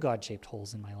got two God-shaped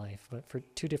holes in my life, but for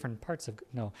two different parts of.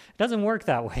 No, it doesn't work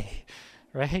that way,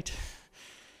 right?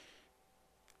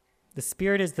 The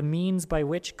Spirit is the means by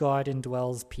which God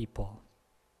indwells people.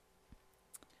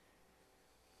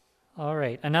 All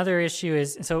right, another issue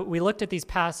is, so we looked at these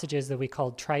passages that we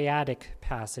called triadic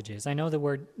passages. I know the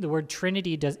word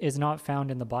Trinity is not found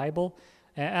in the Bible,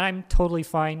 and I'm totally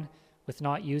fine with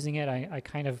not using it. I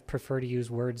kind of prefer to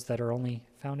use words that are only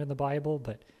found in the Bible,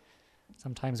 but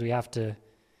sometimes we have to,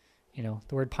 the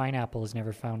word pineapple is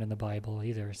never found in the Bible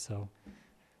either, so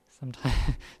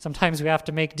sometimes we have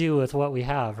to make do with what we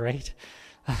have, right?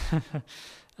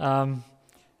 But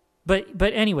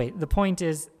anyway, the point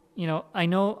is, I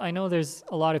know there's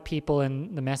a lot of people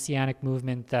in the Messianic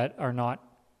movement that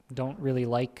don't really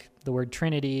like the word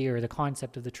Trinity or the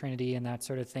concept of the Trinity and that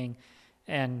sort of thing.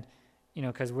 And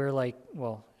because we're like,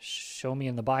 well, show me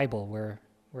in the Bible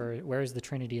where is the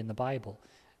Trinity in the Bible,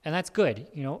 and that's good.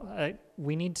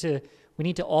 We need to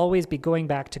always be going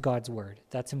back to God's word.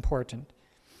 That's important.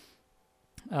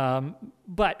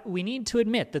 But we need to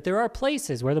admit that there are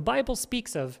places where the Bible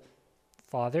speaks of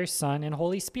Father, Son, and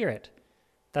Holy Spirit.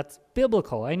 That's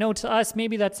biblical. I know to us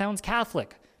maybe that sounds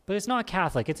Catholic, but it's not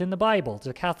Catholic. It's in the Bible.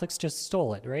 The Catholics just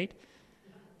stole it, right?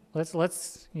 Let's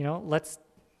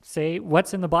say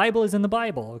what's in the Bible is in the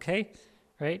Bible, okay?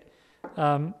 Right?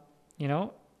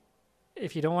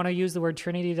 If you don't want to use the word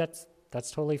Trinity, that's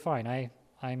totally fine.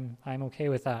 I'm okay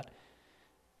with that.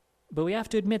 But we have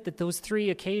to admit that those three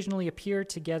occasionally appear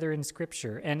together in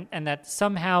Scripture, and that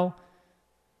somehow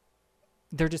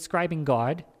they're describing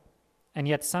God, and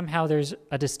yet somehow there's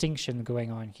a distinction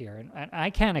going on here. And I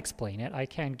can't explain it. I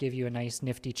can't give you a nice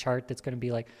nifty chart that's going to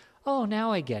be like, oh,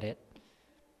 now I get it.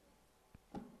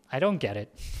 I don't get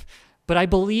it. But I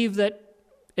believe that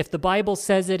if the Bible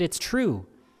says it, it's true,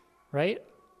 right?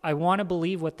 I want to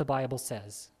believe what the Bible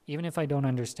says, even if I don't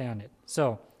understand it.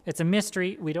 So it's a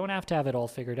mystery. We don't have to have it all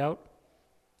figured out.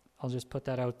 I'll just put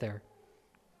that out there.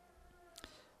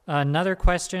 Another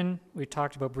question we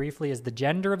talked about briefly is the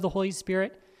gender of the Holy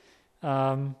Spirit.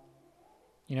 In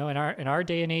our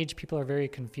day and age, people are very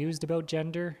confused about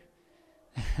gender.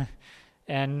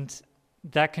 And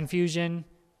that confusion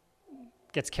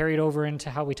gets carried over into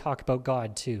how we talk about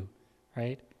God too,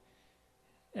 right?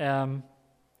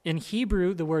 In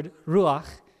Hebrew, the word ruach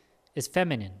is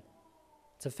feminine.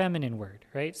 It's a feminine word,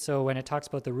 right? So when it talks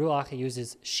about the ruach, it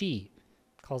uses she,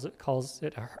 calls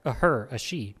it a her, a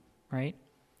she, right?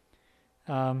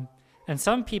 And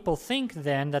some people think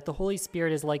then that the Holy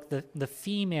Spirit is like the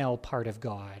female part of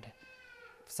God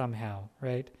somehow,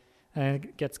 right? And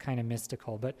it gets kind of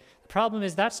mystical. But the problem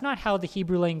is that's not how the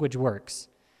Hebrew language works.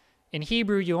 In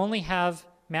Hebrew, you only have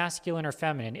masculine or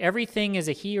feminine. Everything is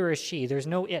a he or a she. There's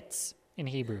no its in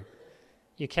Hebrew.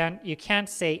 You can't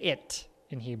say it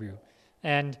in Hebrew.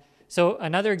 And so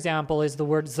another example is the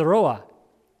word zeroah.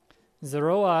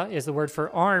 Zeroah is the word for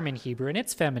arm in Hebrew, and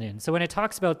it's feminine. So when it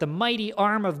talks about the mighty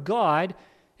arm of God,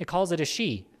 it calls it a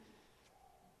she.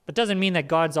 But doesn't mean that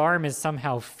God's arm is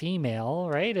somehow female,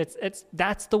 right?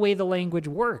 That's the way the language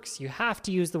works. You have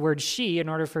to use the word she in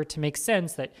order for it to make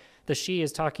sense that the she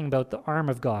is talking about the arm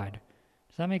of God.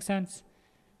 Does that make sense?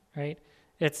 Right?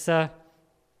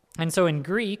 And so in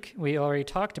Greek, we already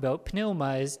talked about,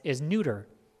 pneuma is neuter.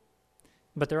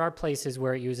 But there are places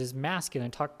where it uses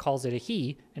masculine, calls it a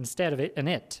he instead of an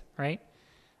it, right?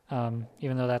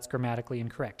 Even though that's grammatically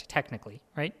incorrect, technically,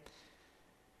 right?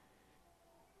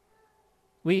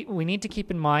 We need to keep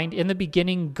in mind, in the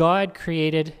beginning, God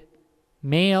created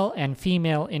male and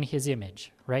female in his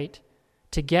image, right?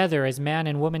 Together, as man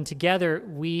and woman, together,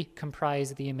 we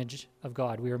comprise the image of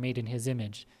God. We are made in his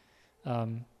image.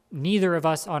 Neither of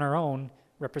us on our own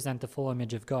represent the full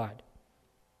image of God.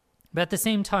 But at the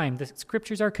same time, the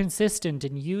scriptures are consistent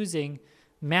in using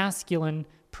masculine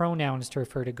pronouns to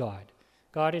refer to God.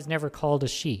 God is never called a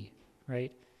she,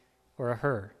 right? Or a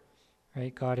her,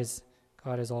 right? God is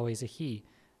always a he.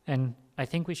 And I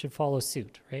think we should follow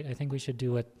suit, right? I think we should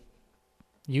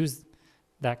use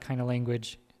that kind of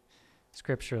language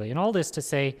scripturally. And all this to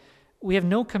say, we have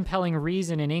no compelling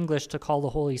reason in English to call the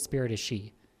Holy Spirit a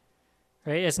she,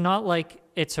 right? It's not like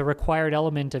it's a required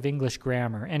element of English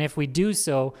grammar. And if we do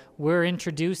so, we're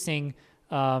introducing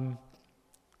a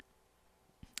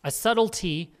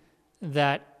subtlety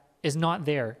that is not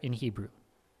there in Hebrew,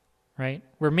 right?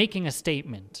 We're making a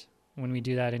statement when we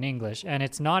do that in English, and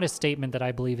it's not a statement that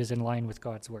I believe is in line with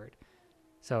God's word.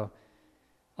 So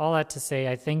all that to say,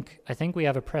 I think we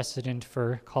have a precedent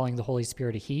for calling the Holy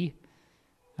Spirit a he.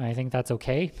 I think that's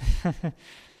okay.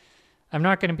 I'm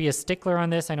not going to be a stickler on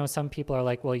this. I know some people are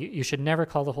like, well, you should never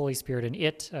call the Holy Spirit an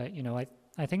it.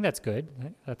 I think that's good.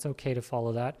 That's okay to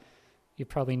follow that. You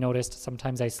probably noticed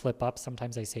sometimes I slip up.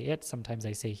 Sometimes I say it. Sometimes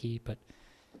I say he, but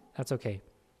that's okay.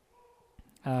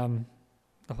 The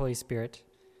Holy Spirit,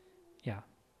 yeah.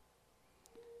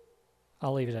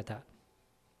 I'll leave it at that.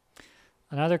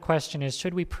 Another question is,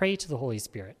 should we pray to the Holy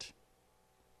Spirit?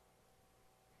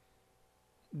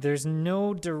 There's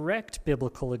no direct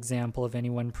biblical example of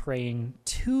anyone praying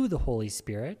to the Holy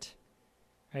Spirit,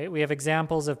 right? We have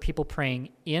examples of people praying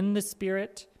in the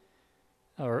Spirit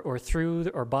or through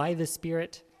or by the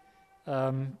Spirit,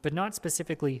 but not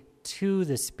specifically to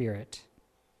the Spirit.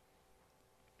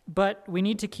 But we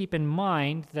need to keep in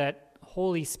mind that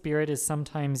Holy Spirit is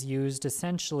sometimes used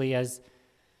essentially as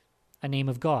a name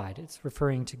of God. It's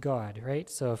referring to God, right?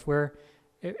 So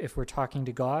if we're talking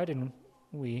to God and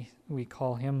we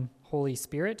call him Holy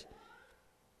Spirit,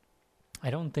 I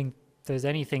don't think there's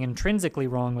anything intrinsically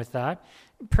wrong with that.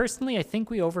 Personally, I think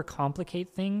we overcomplicate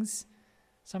things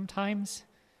sometimes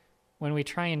when we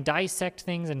try and dissect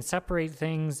things and separate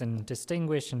things and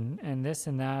distinguish and this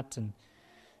and that. And,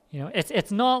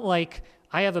 it's not like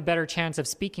I have a better chance of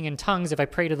speaking in tongues if I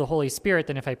pray to the Holy Spirit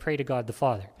than if I pray to God the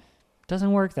Father. It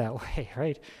doesn't work that way,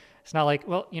 right? It's not like,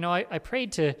 well, I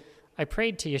prayed to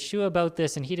Yeshua about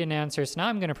this and he didn't answer, so now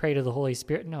I'm going to pray to the Holy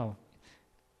Spirit. No,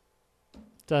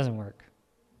 it doesn't work.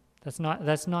 That's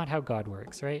not how God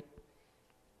works, right?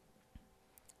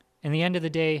 In the end of the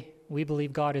day, we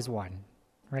believe God is one,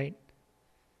 right?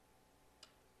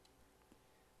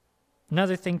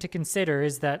 Another thing to consider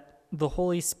is that the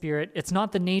Holy Spirit, it's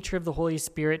not the nature of the Holy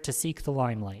Spirit to seek the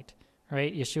limelight,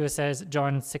 right? Yeshua says,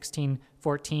 John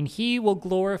 16:14, he will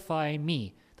glorify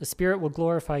me. The Spirit will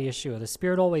glorify Yeshua. The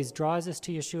Spirit always draws us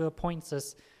to Yeshua, points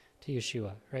us to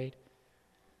Yeshua, right?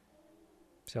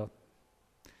 So,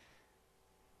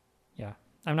 yeah,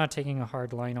 I'm not taking a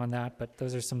hard line on that, but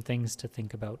those are some things to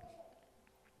think about.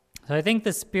 So I think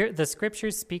the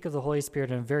Scriptures speak of the Holy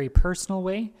Spirit in a very personal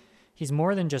way. He's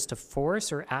more than just a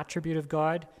force or attribute of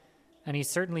God, and he's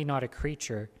certainly not a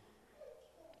creature.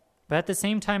 But at the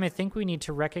same time, I think we need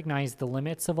to recognize the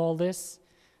limits of all this.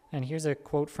 And here's a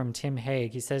quote from Tim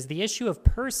Hague. He says, the issue of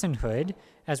personhood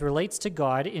as relates to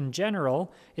God in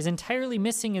general is entirely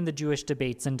missing in the Jewish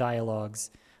debates and dialogues.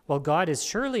 While God is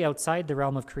surely outside the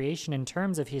realm of creation in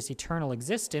terms of his eternal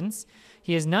existence,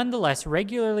 he is nonetheless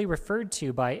regularly referred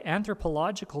to by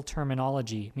anthropological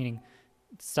terminology, meaning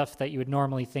stuff that you would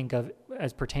normally think of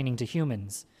as pertaining to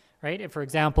humans, right? If, for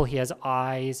example, he has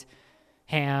eyes,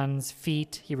 hands,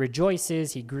 feet, he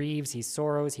rejoices, he grieves, he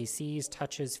sorrows, he sees,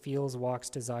 touches, feels, walks,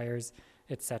 desires,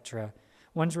 etc.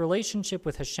 One's relationship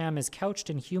with Hashem is couched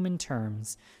in human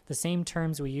terms, the same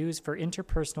terms we use for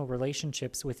interpersonal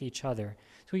relationships with each other.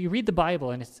 So you read the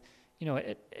Bible and it's,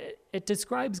 it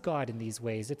describes God in these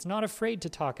ways. It's not afraid to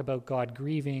talk about God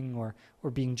grieving or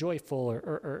being joyful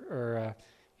or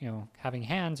having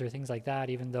hands or things like that,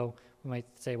 even though we might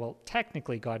say, well,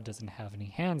 technically God doesn't have any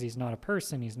hands. He's not a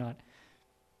person. He's not.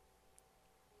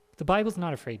 The Bible's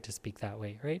not afraid to speak that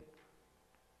way, right?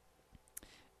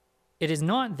 It is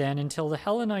not then until the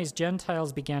Hellenized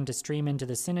Gentiles began to stream into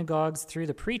the synagogues through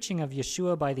the preaching of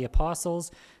Yeshua by the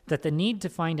apostles that the need to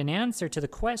find an answer to the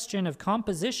question of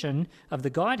composition of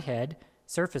the Godhead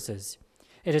surfaces.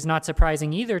 It is not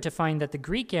surprising either to find that the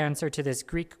Greek answer to this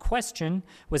Greek question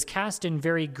was cast in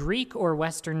very Greek or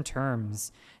Western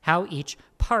terms. How each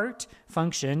part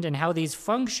functioned and how these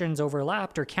functions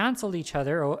overlapped or canceled each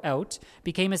other out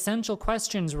became essential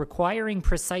questions requiring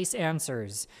precise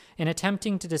answers. In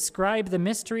attempting to describe the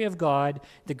mystery of God,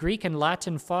 the Greek and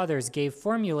Latin fathers gave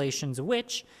formulations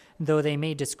which, though they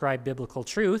may describe biblical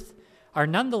truth, are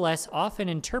nonetheless often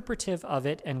interpretive of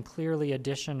it and clearly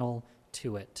additional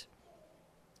to it.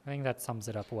 I think that sums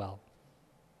it up well.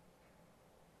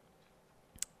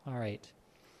 All right.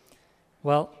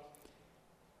 Well,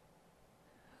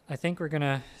 I think we're going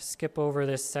to skip over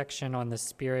this section on the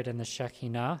Spirit and the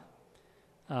Shekinah.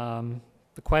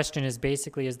 The question is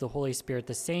basically, is the Holy Spirit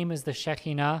the same as the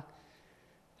Shekinah?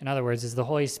 In other words, is the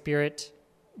Holy Spirit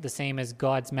the same as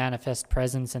God's manifest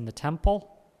presence in the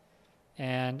temple?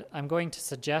 And I'm going to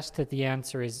suggest that the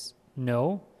answer is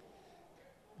no,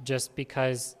 just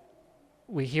because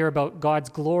we hear about God's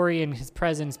glory and his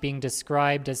presence being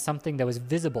described as something that was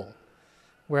visible,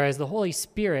 whereas the Holy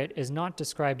Spirit is not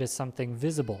described as something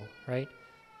visible, right?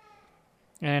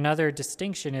 And another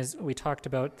distinction is, we talked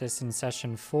about this in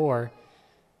session 4,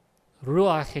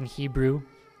 Ruach in Hebrew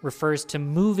refers to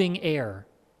moving air,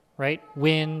 right?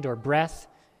 Wind or breath.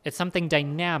 It's something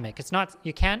dynamic. It's not,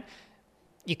 you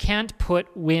can't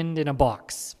put wind in a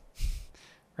box,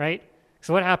 right?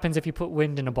 So what happens if you put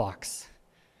wind in a box?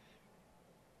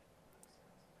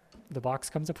 The box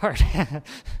comes apart.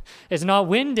 It's not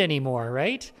wind anymore,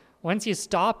 right? Once you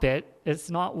stop it, it's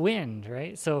not wind,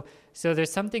 right? So there's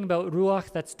something about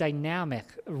Ruach that's dynamic.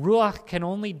 Ruach can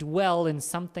only dwell in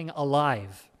something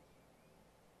alive.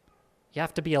 You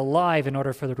have to be alive in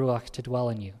order for the Ruach to dwell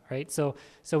in you, right? So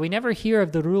we never hear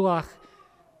of the Ruach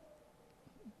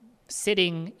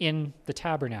sitting in the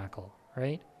tabernacle,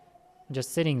 right?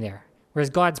 Just sitting there. Whereas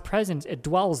God's presence, it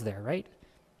dwells there, right?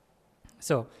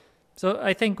 So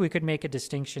I think we could make a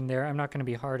distinction there. I'm not going to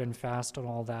be hard and fast on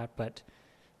all that, but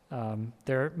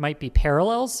there might be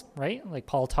parallels, right? Like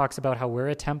Paul talks about how we're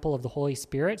a temple of the Holy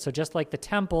Spirit. So just like the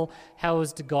temple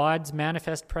housed God's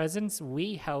manifest presence,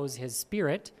 we house his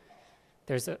Spirit.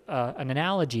 There's an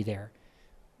analogy there.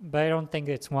 But I don't think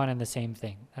it's one and the same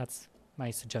thing. That's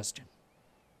my suggestion.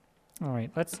 All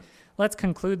right, let's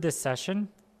conclude this session.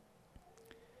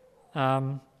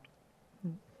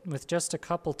 with just a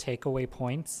couple takeaway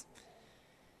points.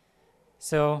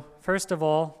 So, first of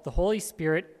all, the Holy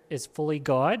Spirit is fully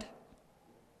God,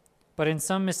 but in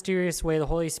some mysterious way, the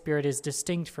Holy Spirit is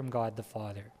distinct from God the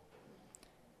Father.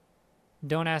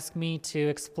 Don't ask me to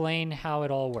explain how it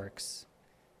all works.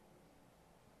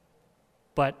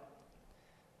 But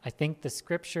I think the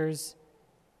scriptures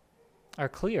are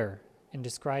clear in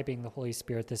describing the Holy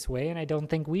Spirit this way, and I don't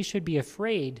think we should be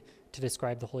afraid to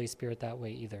describe the Holy Spirit that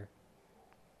way either.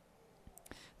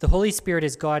 The Holy Spirit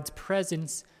is God's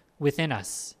presence within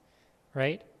us,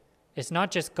 right? It's not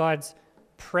just God's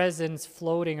presence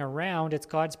floating around, it's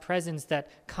God's presence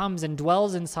that comes and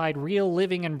dwells inside real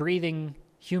living and breathing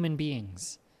human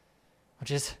beings,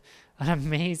 which is an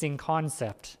amazing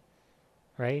concept,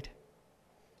 right?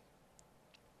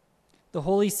 The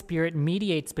Holy Spirit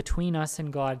mediates between us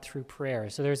and God through prayer.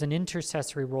 So there's an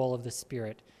intercessory role of the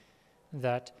Spirit,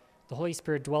 that the Holy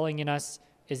Spirit dwelling in us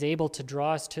is able to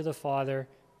draw us to the Father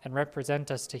and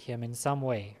represent us to him in some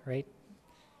way, right?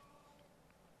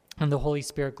 And the Holy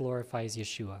Spirit glorifies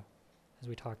Yeshua, as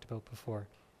we talked about before.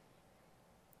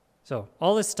 So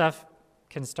all this stuff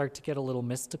can start to get a little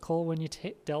mystical when you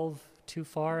delve too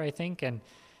far, I think.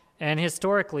 And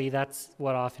historically, that's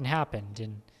what often happened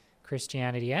in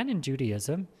Christianity and in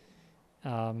Judaism.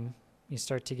 You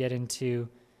start to get into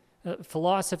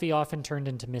philosophy often turned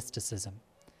into mysticism.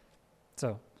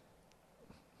 So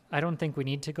I don't think we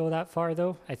need to go that far,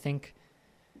 though. I think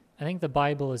the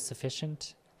Bible is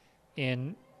sufficient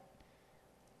in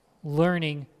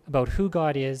learning about who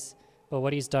God is, about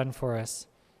what he's done for us.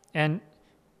 And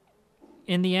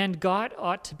in the end, God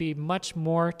ought to be much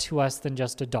more to us than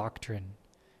just a doctrine,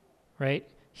 right?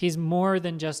 He's more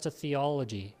than just a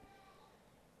theology.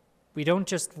 We don't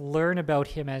just learn about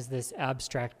him as this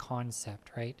abstract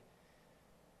concept, right?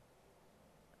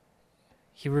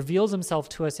 He reveals himself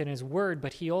to us in his word,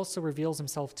 but he also reveals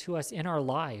himself to us in our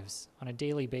lives on a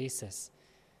daily basis.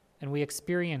 And we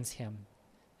experience him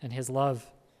and his love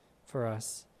for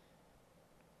us.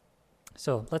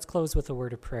 So let's close with a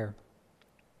word of prayer.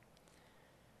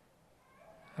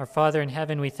 Our Father in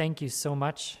heaven, we thank you so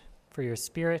much for your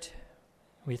Spirit.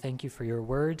 We thank you for your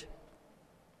word.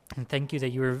 And thank you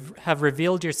that you have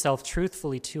revealed yourself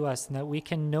truthfully to us, and that we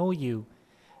can know you,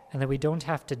 and that we don't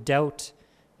have to doubt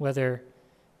whether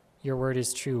your word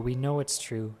is true. We know it's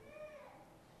true.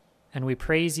 And we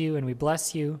praise you and we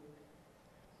bless you.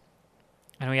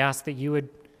 And we ask that you would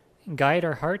guide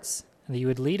our hearts and that you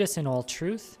would lead us in all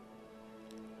truth.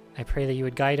 I pray that you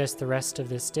would guide us the rest of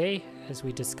this day as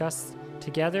we discuss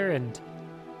together, and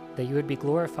that you would be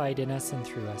glorified in us and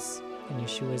through us. In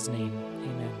Yeshua's name,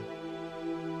 amen.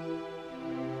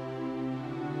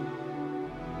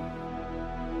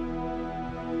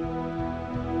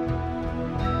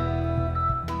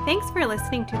 Thanks for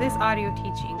listening to this audio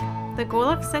teaching. The goal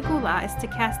of Segula is to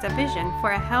cast a vision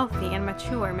for a healthy and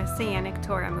mature Messianic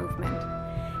Torah movement.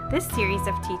 This series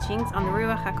of teachings on the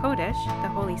Ruach HaKodesh, the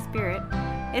Holy Spirit,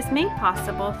 is made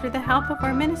possible through the help of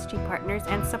our ministry partners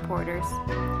and supporters.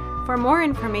 For more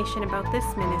information about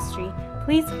this ministry,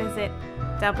 please visit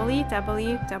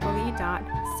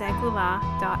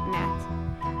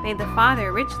www.segula.net. May the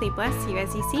Father richly bless you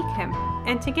as you seek him,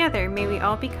 and together may we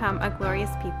all become a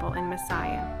glorious people in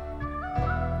Messiah.